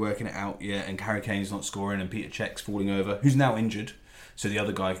 not really working it out yet, and Harry Kane's not scoring, and Peter Cech's falling over, who's now injured, so the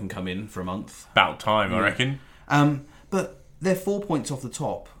other guy can come in for a month. About time, I reckon. But they're 4 points off the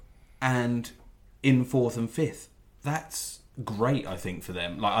top, and in 4th and 5th. That's great, I think, for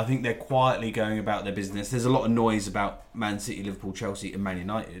them. Like, I think they're quietly going about their business. There's a lot of noise about Man City, Liverpool, Chelsea, and Man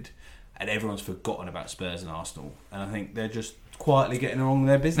United, and everyone's forgotten about Spurs and Arsenal. And I think they're just quietly getting along with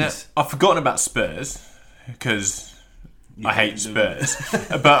their business. Now, I've forgotten about Spurs because I hate Spurs,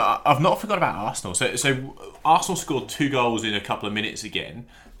 but I've not forgotten about Arsenal. So Arsenal scored 2 goals in a couple of minutes again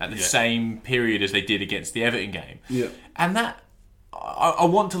at the same period as they did against the Everton game. Yeah, and that. I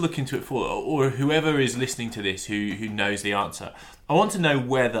want to look into it or whoever is listening to this who knows the answer. I want to know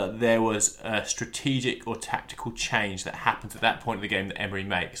whether there was a strategic or tactical change that happened at that point in the game that Emery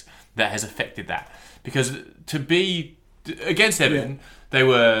makes that has affected that. Because to be against Everton, they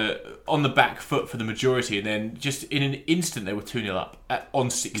were on the back foot for the majority, and then just in an instant they were 2-0 up on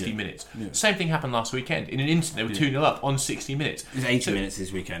 60 minutes. Yeah. Same thing happened last weekend. In an instant they were 2-0 up on 60 minutes. It was 80 minutes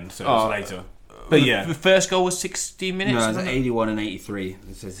this weekend, so it was later. But the first goal was 60 minutes? No, it was 81 and 83,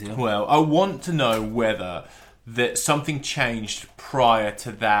 it says here. Well, I want to know whether that something changed prior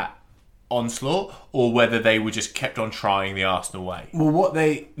to that onslaught, or whether they were just kept on trying the Arsenal way. Well,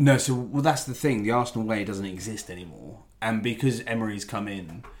 that's the thing. The Arsenal way doesn't exist anymore, and because Emery's come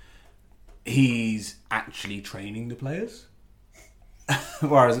in, he's actually training the players.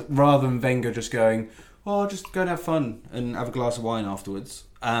 Whereas rather than Wenger just going, "Oh, just go and have fun and have a glass of wine afterwards,"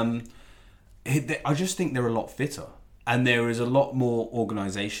 I just think they're a lot fitter. And there is a lot more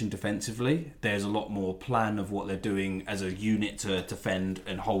organisation defensively. There's a lot more plan of what they're doing as a unit to defend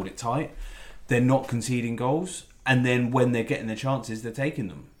and hold it tight. They're not conceding goals. And then when they're getting their chances, they're taking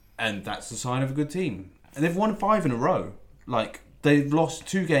them. And that's the sign of a good team. And they've won 5 in a row. Like, they've lost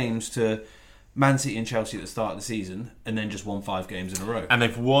 2 games to Man City and Chelsea at the start of the season and then just won 5 games in a row. And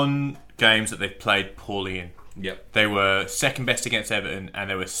they've won games that they've played poorly in. Yep. They were second best against Everton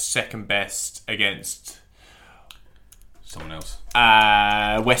and they were second best against... someone else.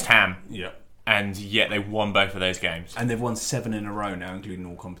 West Ham. Yeah. And yet they won both of those games. And they've won 7 in a row now, including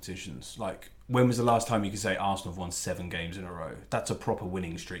all competitions. Like, when was the last time you could say Arsenal have won 7 games in a row? That's a proper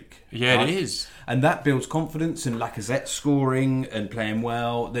winning streak. Yeah, right? it is. And that builds confidence, and Lacazette scoring and playing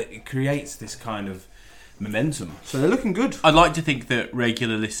well. That it creates this kind of momentum. So they're looking good. I'd like to think that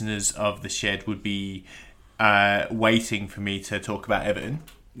regular listeners of The Shed would be waiting for me to talk about Everton.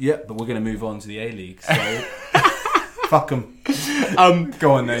 Yeah, but we're going to move on to the A-League. So... Fuck them.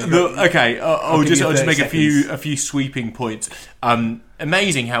 Go on then. I'll just make seconds. a few sweeping points.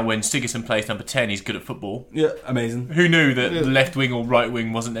 Amazing how when Sigurdsson plays number 10, he's good at football. Yeah, amazing. Who knew that left wing or right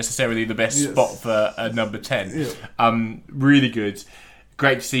wing wasn't necessarily the best spot for a number 10? Yeah. Really good.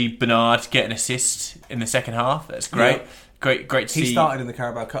 Great to see Bernard get an assist in the second half. That's great. Yeah. Great to see. He started in the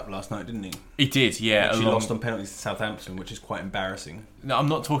Carabao Cup last night, didn't he? He did, yeah. He lost on penalties to Southampton, which is quite embarrassing. No, I'm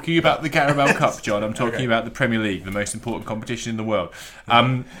not talking about the Carabao Cup, John. I'm talking about the Premier League, the most important competition in the world.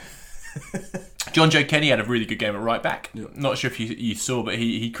 John Joe Kenny had a really good game at right back. Yeah. Not sure if you saw, but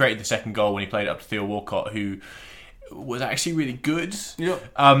he created the second goal when he played it up to Theo Walcott, who was actually really good. Yeah.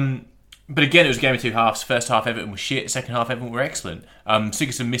 But again, it was a game of 2 halves. First half, Everton was shit. Second half, Everton were excellent.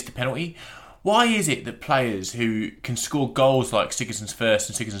 Sigurdsson missed a penalty. Why is it that players who can score goals like Sigurdsson's first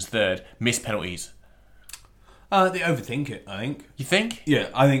and Sigurdsson's third miss penalties? They overthink it, I think. You think? Yeah,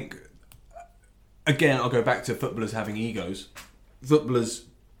 I think... Again, I'll go back to footballers having egos. Footballers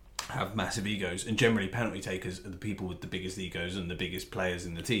have massive egos, and generally penalty takers are the people with the biggest egos and the biggest players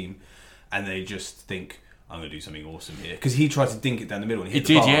in the team, and they just think, I'm going to do something awesome here. Because he tried to dink it down the middle and hit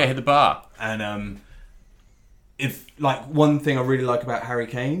the bar. Hit the bar. And if like one thing I really like about Harry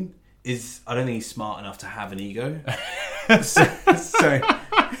Kane is I don't think he's smart enough to have an ego. So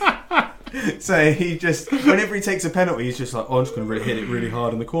he just, whenever he takes a penalty, he's just like, I'm just going to hit it really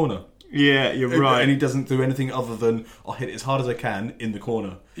hard in the corner. Yeah, you're right. And he doesn't do anything other than, I'll hit it as hard as I can in the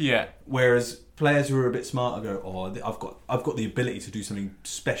corner. Yeah. Whereas players who are a bit smarter go, I've got the ability to do something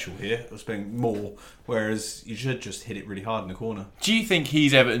special here, or something more. Whereas you should just hit it really hard in the corner. Do you think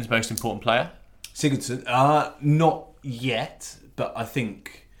he's Everton's most important player? Sigurdsson? Not yet, but I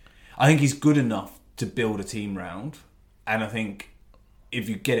think he's good enough to build a team round, and I think if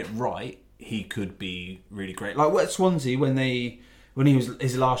you get it right, he could be really great. Like at Swansea, when he was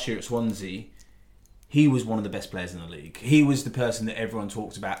his last year at Swansea, he was one of the best players in the league. He was the person that everyone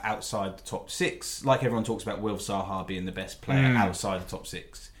talks about outside the top 6, like everyone talks about Will Zaha being the best player outside the top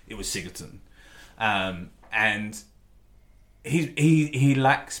 6. It was Sigurdsson, and he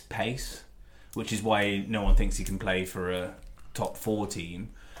lacks pace, which is why no one thinks he can play for a top 4 team.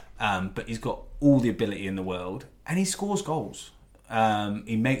 But he's got all the ability in the world, and he scores goals.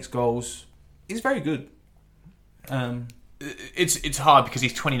 He makes goals. He's very good. It's hard because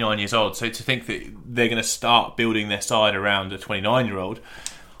he's 29 years old, so to think that they're going to start building their side around a 29-year-old.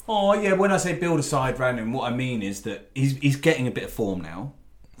 Oh yeah, when I say build a side around him, what I mean is that he's getting a bit of form now.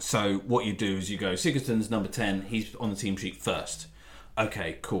 So what you do is you go, Sigurdsson's number 10, he's on the team sheet first.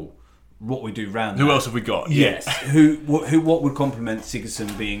 Okay, cool. What we do round Who that, else have we got? Yes. What would complement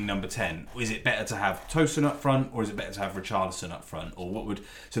Sigurdsson being number 10? Is it better to have Tosun up front, or is it better to have Richarlison up front? Or what would...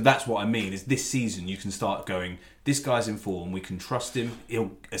 So that's what I mean, is this season you can start going, this guy's in form, we can trust him,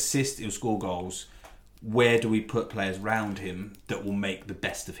 he'll assist, he'll score goals. Where do we put players round him that will make the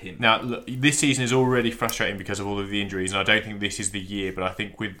best of him? Now, look, this season is already frustrating because of all of the injuries, and I don't think this is the year, but I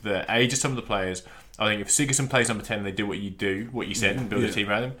think with the age of some of the players, I think if Sigurdsson plays number 10 and they do what you said, and build a team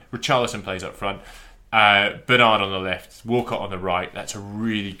around him, Richarlison plays up front, Bernard on the left, Walcott on the right, that's a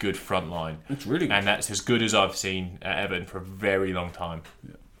really good front line. It's really good. And that's as good as I've seen at Everton for a very long time.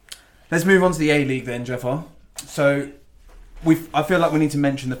 Yeah. Let's move on to the A-League then, Jeffar. So... I feel like we need to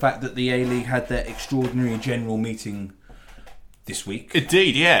mention the fact that the A-League had their extraordinary general meeting this week.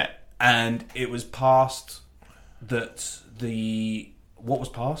 Indeed, yeah. And it was passed that the what was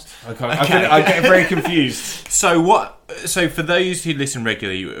passed? I get very confused. So for those who listen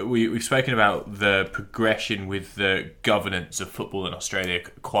regularly, we've spoken about the progression with the governance of football in Australia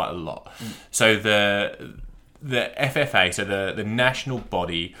quite a lot. So the FFA, so the national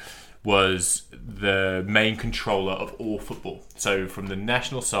body, was the main controller of all football. So from the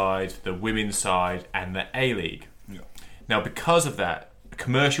national side, the women's side, and the A-League. Yeah. Now, because of that,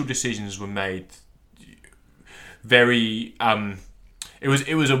 commercial decisions were made very. It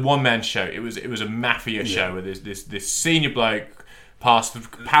was a one-man show. It was a mafia show where there's this senior bloke passed the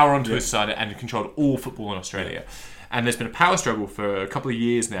power onto his side and controlled all football in Australia. Yeah. And there's been a power struggle for a couple of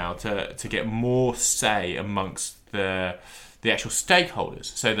years now to get more say amongst the actual stakeholders.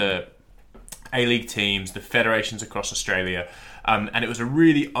 So the A-League teams, the federations across Australia, and it was a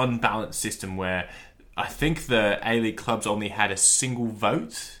really unbalanced system where I think the A-League clubs only had a single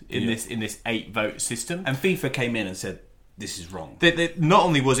vote in this 8-vote system. And FIFA came in and said, this is wrong. Not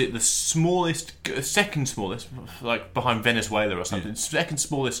only was it the second smallest, like behind Venezuela or something, second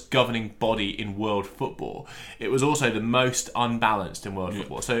smallest governing body in world football, it was also the most unbalanced in world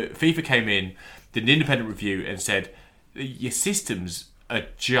football. So FIFA came in, did an independent review and said, your system's a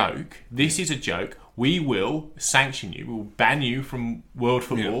joke. This is a joke. We will sanction you. We'll ban you from world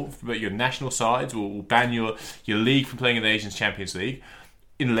football, but your national sides. We'll ban your league from playing in the Asian Champions League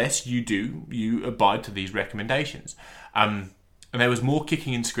unless you abide to these recommendations. And there was more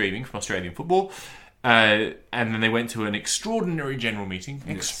kicking and screaming from Australian football. And then they went to an extraordinary general meeting.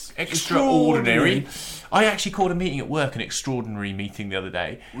 Extraordinary. I actually called a meeting at work an extraordinary meeting the other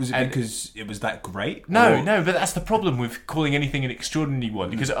day. Was it because it was that great? No, but that's the problem with calling anything an extraordinary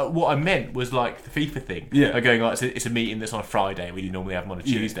one. Because what I meant was like the FIFA thing. Yeah. Like going, it's a meeting that's on a Friday. We normally have them on a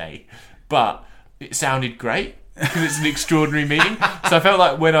Tuesday. But it sounded great because it's an extraordinary meeting. So I felt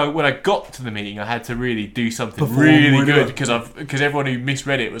like when I got to the meeting, I had to really do something really good because everyone who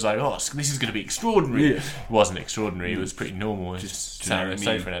misread it was like, oh, this is going to be extraordinary. Yeah. It wasn't extraordinary. It was pretty normal. It just sat on the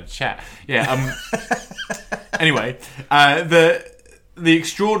sofa and had a chat. Yeah. Anyway, the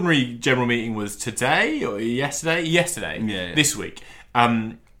extraordinary general meeting was today or yesterday. Yeah. This week.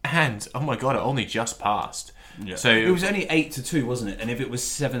 And oh my god, it only just passed. Yeah. So it was only 8-2, wasn't it? And if it was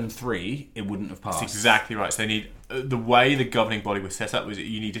 7-3, it wouldn't have passed. That's exactly right. So they need the way the governing body was set up was that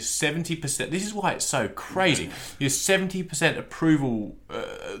you need a 70%. This is why it's so crazy. You have 70% approval,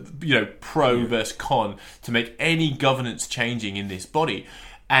 pro versus con to make any governance changing in this body,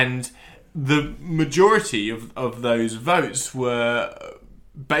 and the majority of those votes were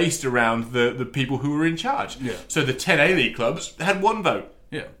based around the people who were in charge. Yeah. So the 10 A-League clubs had one vote.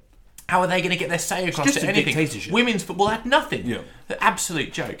 Yeah. How are they going to get their say across to anything? Dictatorship. Women's football had nothing. Yeah. The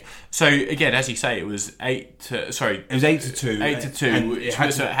absolute joke. So again, as you say, it was 8-2. It was 8-2. 8-2. It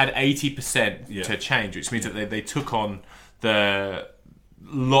had 80% to change, which means that they took on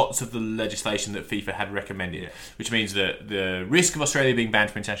lots of the legislation that FIFA had recommended, which means that the risk of Australia being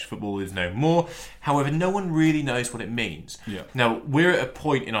banned from international football is no more. However, no one really knows what it means. Yeah. Now, we're at a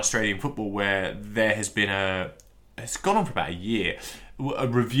point in Australian football where there has been it's gone on for about a year, a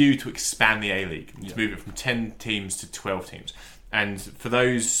review to expand the A-League, to move it from 10 teams to 12 teams. And for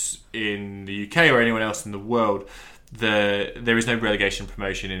those in the UK or anyone else in the world, there is no relegation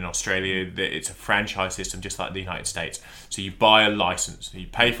promotion in Australia. It's a franchise system, just like the United States. So you buy a license, you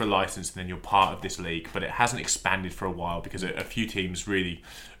pay for a license, and then you're part of this league. But it hasn't expanded for a while because a few teams really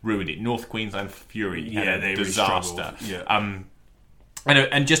ruined it. North Queensland Fury had a disaster.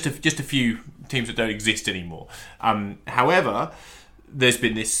 And just a few teams that don't exist anymore. However, there's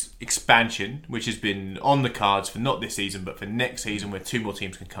been this expansion, which has been on the cards for not this season, but for next season, where 2 more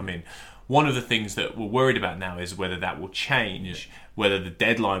teams can come in. One of the things that we're worried about now is whether that will change, whether the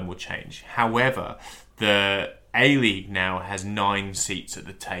deadline will change. However, the A-League now has 9 seats at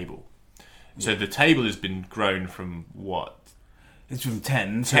the table. So the table has been grown from what? It's from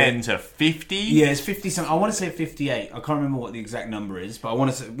 10 to 50? Yeah, it's 50 something. I want to say 58. I can't remember what the exact number is, but I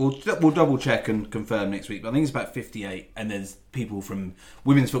want to say we'll double check and confirm next week. But I think it's about 58, and there's people from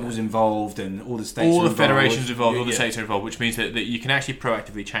women's football's involved, and all the states, all the federations involved, all the states are involved, which means that you can actually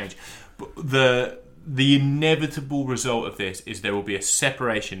proactively change. But the inevitable result of this is there will be a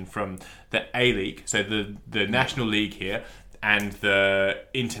separation from the A-League, so the national league here, and the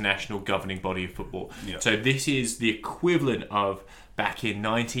international governing body of football. Yeah. So this is the equivalent of back in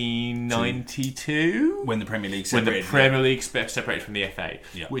 1992 when the Premier League separated. When the Premier League separated from the FA,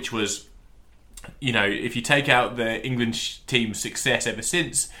 which was, if you take out the England team's success ever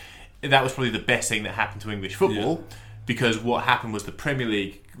since, that was probably the best thing that happened to English football, because what happened was the Premier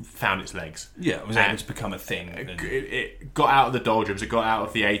League found its legs. Yeah, it was able to become a thing. It got out of the doldrums. It got out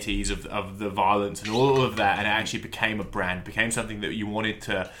of the 80s of the violence and all of that, and it actually became a brand, became something that you wanted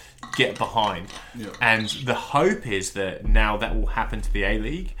to get behind. Yeah. And the hope is that now that will happen to the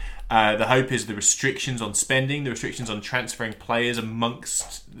A-League. The hope is the restrictions on spending, the restrictions on transferring players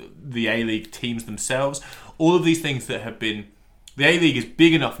amongst the A-League teams themselves, all of these things that have been... The A-League is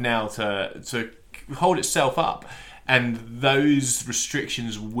big enough now to hold itself up, and those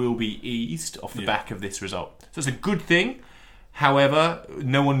restrictions will be eased off the back of this result. So it's a good thing. However,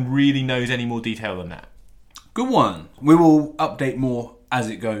 no one really knows any more detail than that. Good one. We will update more as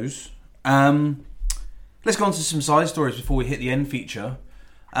it goes. Let's go on to some side stories before we hit the end feature.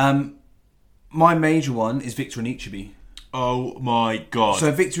 My major one is Victor Anichebe. Oh my God. So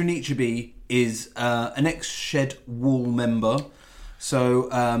Victor Anichebe is an ex-Shed Wool member. So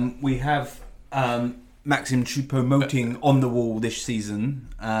we have Maxim Choupo-Moting on the wall this season.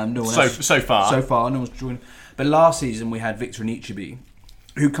 No one else, so far, no one's joined. But last season we had Victor Anichebe,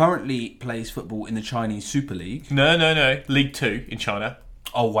 who currently plays football in the Chinese Super League. No. League 2 in China.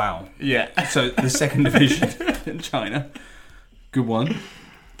 Oh, wow. Yeah. So the second division in China. Good one.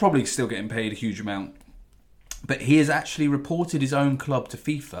 Probably still getting paid a huge amount. But he has actually reported his own club to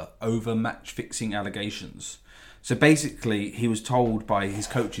FIFA over match-fixing allegations. So basically, he was told by his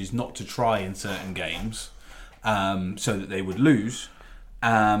coaches not to try in certain games so that they would lose.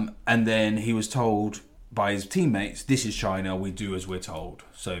 And then he was told by his teammates, this is China, we do as we're told.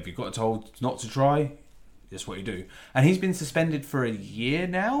 So if you got told not to try, that's what you do. And he's been suspended for a year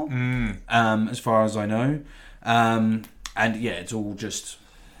now, as far as I know. And yeah, it's all just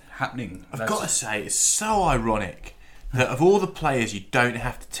happening. I've got to say, it's so ironic that of all the players you don't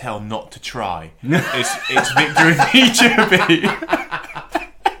have to tell not to try, it's Victor Anichebe.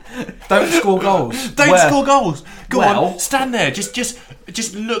 Don't score goals. Don't score goals. Go Well- on, stand there.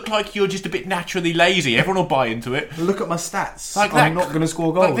 Just look like you're just a bit naturally lazy. Everyone will buy into it. Look at my stats. Like I'm that- not going to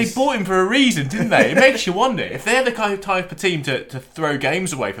score goals. Like they bought him for a reason, didn't they? It makes you wonder if they're the kind of type of team to throw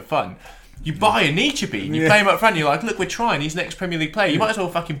games away for fun. You buy Anichebe and you play him up front. And you're like, look, we're trying. He's an ex-Premier League player. You might as well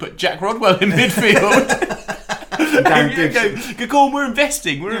fucking put Jack Rodwell in midfield. Darren Gibson. Go on, we're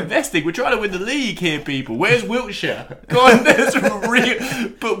investing. We're investing. We're trying to win the league here, people. Where's Wiltshire? Go on, there's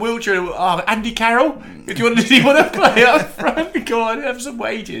put Wiltshire. Andy Carroll. Do you want to play up front? Go on, have some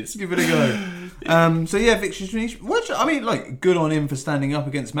wages. Give it a go. So yeah, Victor Anichebe, which I mean, like, good on him for standing up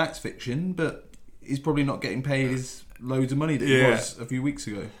against Max Fiction, but he's probably not getting paid his loads of money that he was a few weeks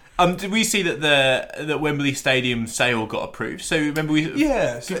ago. Did we see that Wembley Stadium sale got approved? So remember we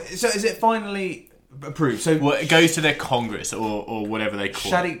So is it finally approved? So it goes to their Congress or whatever they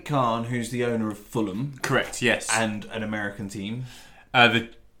call it. Shadiq Khan, who's the owner of Fulham, Correct. Yes. and an American team, The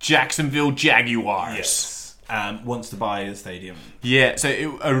Jacksonville Jaguars. wants to buy the stadium. Yeah. So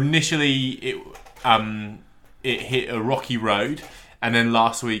initially it hit a rocky road, and then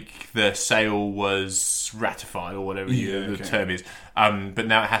last week the sale was ratified or whatever the term is. But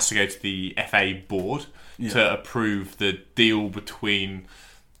now it has to go to the FA board to approve the deal between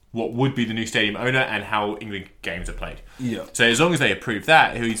what would be the new stadium owner and how England games are played. Yeah. So as long as they approve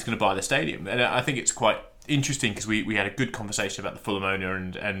that, who's going to buy the stadium? And I think it's quite interesting because we had a good conversation about the Fulham owner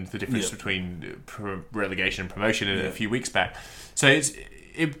and the difference between relegation and promotion a few weeks back. So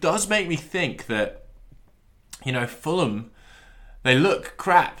it does make me think that, Fulham, they look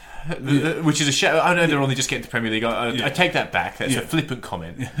crap, which is a shame. I know they're only just getting to Premier League. I take that back. That's a flippant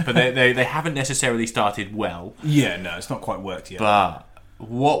comment. But they haven't necessarily started well. Yeah, no, it's not quite worked yet. But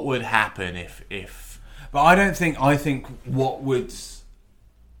what would happen if? But I think what would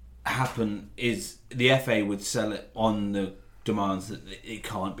happen is the FA would sell it on the demands that it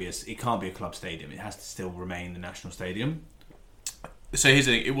can't be a club stadium. It has to still remain the national stadium. So here's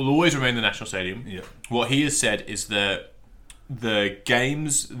the thing: it will always remain the national stadium. Yeah. What he has said is that the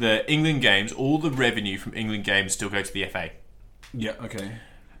games, the England games, all the revenue from England games still go to the FA. Yeah. Okay.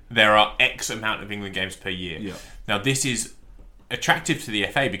 There are X amount of England games per year. Yeah. Now this is attractive to the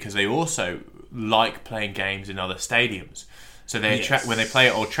FA because they also like playing games in other stadiums. So they when they play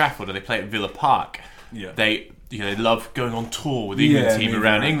at Old Trafford or they play at Villa Park, they love going on tour with the England team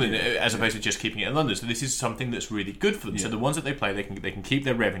around England as opposed to just keeping it in London. So this is something that's really good for them. So the ones that they play, they can keep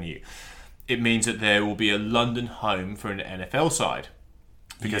their revenue. It means that there will be a London home for an NFL side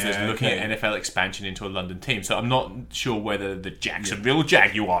because they're looking at NFL expansion into a London team. So I'm not sure whether the Jacksonville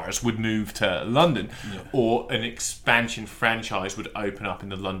Jaguars would move to London or an expansion franchise would open up in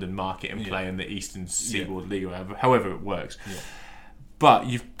the London market and play in the Eastern Seaboard League or however it works. Yeah. But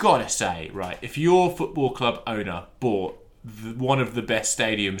you've got to say, right, if your football club owner bought one of the best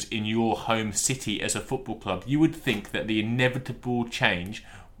stadiums in your home city as a football club, you would think that the inevitable change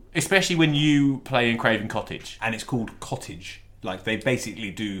Especially when you play in Craven Cottage. And it's called Cottage. Like, they basically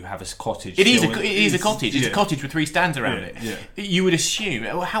do have a cottage. It is still. a cottage. It's a cottage with 3 stands around it. Yeah. You would assume...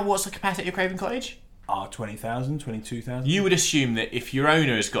 What's the capacity of Craven Cottage? 20,000, 22,000. You would assume that if your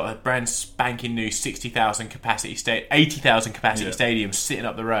owner has got a brand spanking new 60,000 capacity 80,000 capacity stadium sitting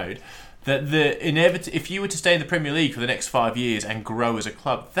up the road, that if you were to stay in the Premier League for the next 5 years and grow as a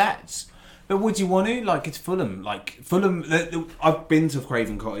club, that's... But would you want to? Like, it's Fulham. I've been to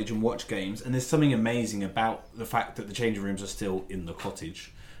Craven Cottage and watched games, and there's something amazing about the fact that the changing rooms are still in the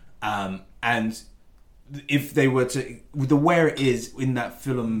cottage. And if they were to... where it is in that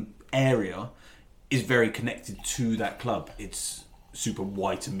Fulham area is very connected to that club. It's super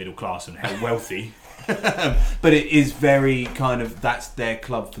white and middle class and how wealthy. But it is very kind of... that's their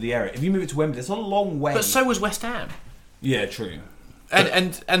club for the area. If you move it to Wembley, it's a long way. But so was West Ham. Yeah, true.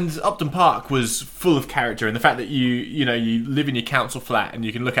 And Upton Park was full of character, and the fact that you live in your council flat and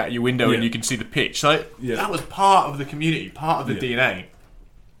you can look out your window and you can see the pitch, so that was part of the community, part of the DNA.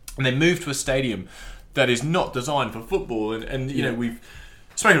 And they moved to a stadium that is not designed for football, and we've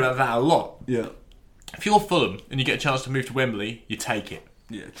spoken about that a lot. Yeah. If you're Fulham and you get a chance to move to Wembley, you take it.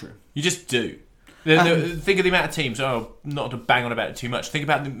 Yeah, true. You just do. Think of the amount of teams, not to bang on about it too much, think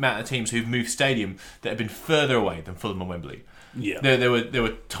about the amount of teams who've moved stadium that have been further away than Fulham and Wembley. Yeah. There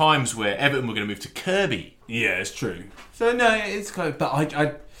were times where Everton were going to move to Kirby. Yeah, it's true. So no, it's close, but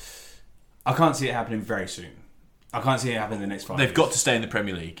I can't see it happening very soon. I can't see it happening in the next 5 years. They've got to stay in the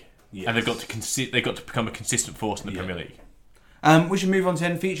Premier League, yes. And they've got to become a consistent force in the Premier League. We should move on to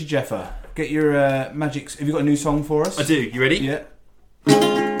end feature, Jeffer. Get your magic. Have you got a new song for us? I do. You ready? Yeah.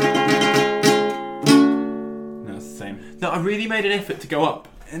 No, it's the same. No, I really made an effort to go up.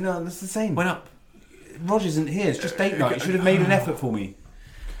 No, that's the same. Went up. Roger isn't here. It's just date night. You should have made an effort for me.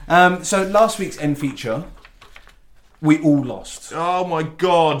 So last week's end feature, we all lost. Oh my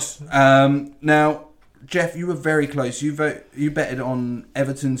god. Now, Jeff, you were very close. You betted on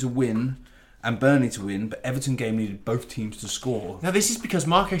Everton to win and Burnley to win, but Everton game needed both teams to score. Now this is because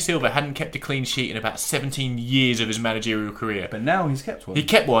Marco Silva hadn't kept a clean sheet in about 17 years of his managerial career. But now he's kept one. He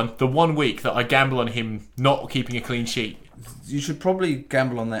kept one the 1 week that I gamble on him not keeping a clean sheet. You should probably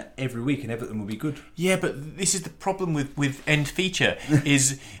gamble on that every week and Everton will be good. Yeah, but this is the problem with end feature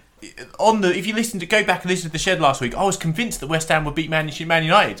is if you go back and listen to the shed last week, I was convinced that West Ham would beat Man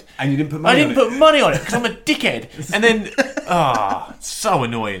United. And you didn't put money on it. I didn't put money on it because I'm a dickhead. And then so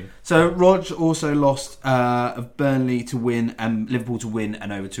annoying. So Rog also lost of Burnley to win and Liverpool to win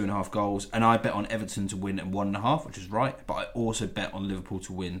and over 2.5 goals, and I bet on Everton to win and 1.5, which is right, but I also bet on Liverpool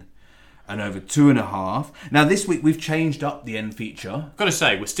to win and over 2.5. Now this week we've changed up the end feature. I've got to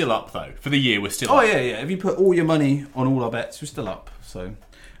say, we're still up though. For the year, we're still up. Oh yeah. If you put all your money on all our bets, we're still up. So,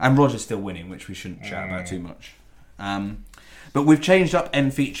 and Roger's still winning, which we shouldn't chat about too much. But we've changed up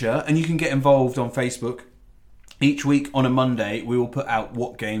end feature, and you can get involved on Facebook. Each week on a Monday, we will put out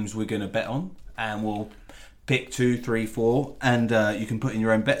what games we're going to bet on, and we'll pick 2, 3, 4, and you can put in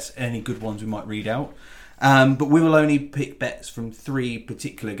your own bets. Any good ones we might read out. But we will only pick bets from 3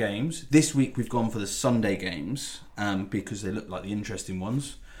 particular games. This week we've gone for the Sunday games because they look like the interesting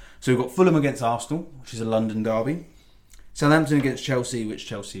ones. So we've got Fulham against Arsenal, which is a London derby. Southampton against Chelsea, which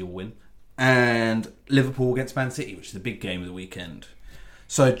Chelsea will win. And Liverpool against Man City, which is the big game of the weekend.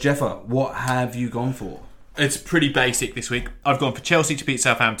 So, Jeffer, what have you gone for? It's pretty basic this week. I've gone for Chelsea to beat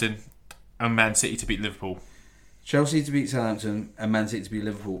Southampton and Man City to beat Liverpool. Chelsea to beat Southampton and Man City to beat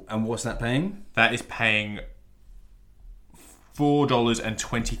Liverpool. And what's that paying? That is paying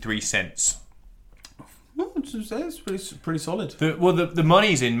 $4.23. Well, it's pretty solid. The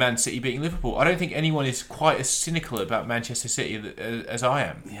money's in Man City beating Liverpool. I don't think anyone is quite as cynical about Manchester City as I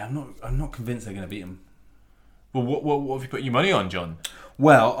am. Yeah, I'm not convinced they're going to beat them. Well, what have you put your money on, John?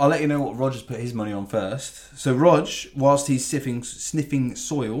 Well, I'll let you know what Roger's put his money on first. So Rog, whilst he's sniffing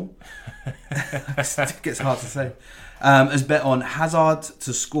soil, it gets hard to say, has bet on Hazard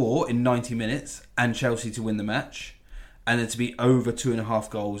to score in 90 minutes and Chelsea to win the match, and then to be over 2.5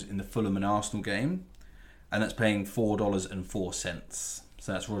 goals in the Fulham and Arsenal game, and that's paying $4.04.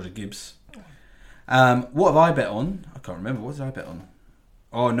 So that's Roger Gibbs. What have I bet on? I can't remember. What did I bet on?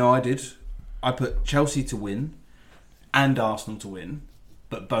 Oh no, I did. I put Chelsea to win and Arsenal to win,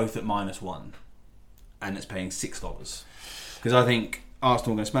 but both at -1, and it's paying $6 because I think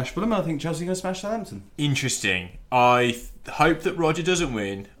Arsenal are going to smash Fulham, and I think Chelsea are going to smash Southampton. Interesting. I hope that Roger doesn't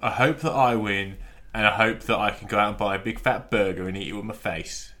win. I hope that I win, and I hope that I can go out and buy a big fat burger and eat it with my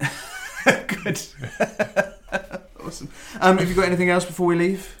face. Good. Awesome. Have you got anything else before we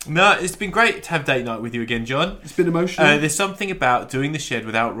leave? No, it's been great to have date night with you again, John. It's been emotional. There's something about doing the shed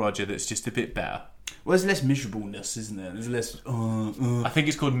without Roger that's just a bit better. Well, there's less miserableness, isn't there? There's less I think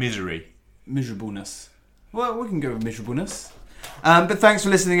it's called misery. miserableness. Well, we can go with miserableness. But thanks for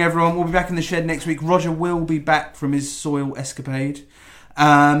listening, everyone. We'll be back in the shed next week. Roger will be back from his soil escapade.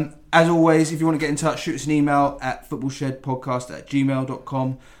 As always, if you want to get in touch, shoot us an email at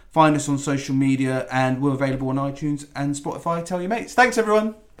footballshedpodcast@gmail.com. Find us on social media, and we're available on iTunes and Spotify. Tell your mates. Thanks,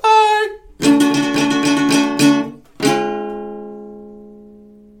 everyone. Bye.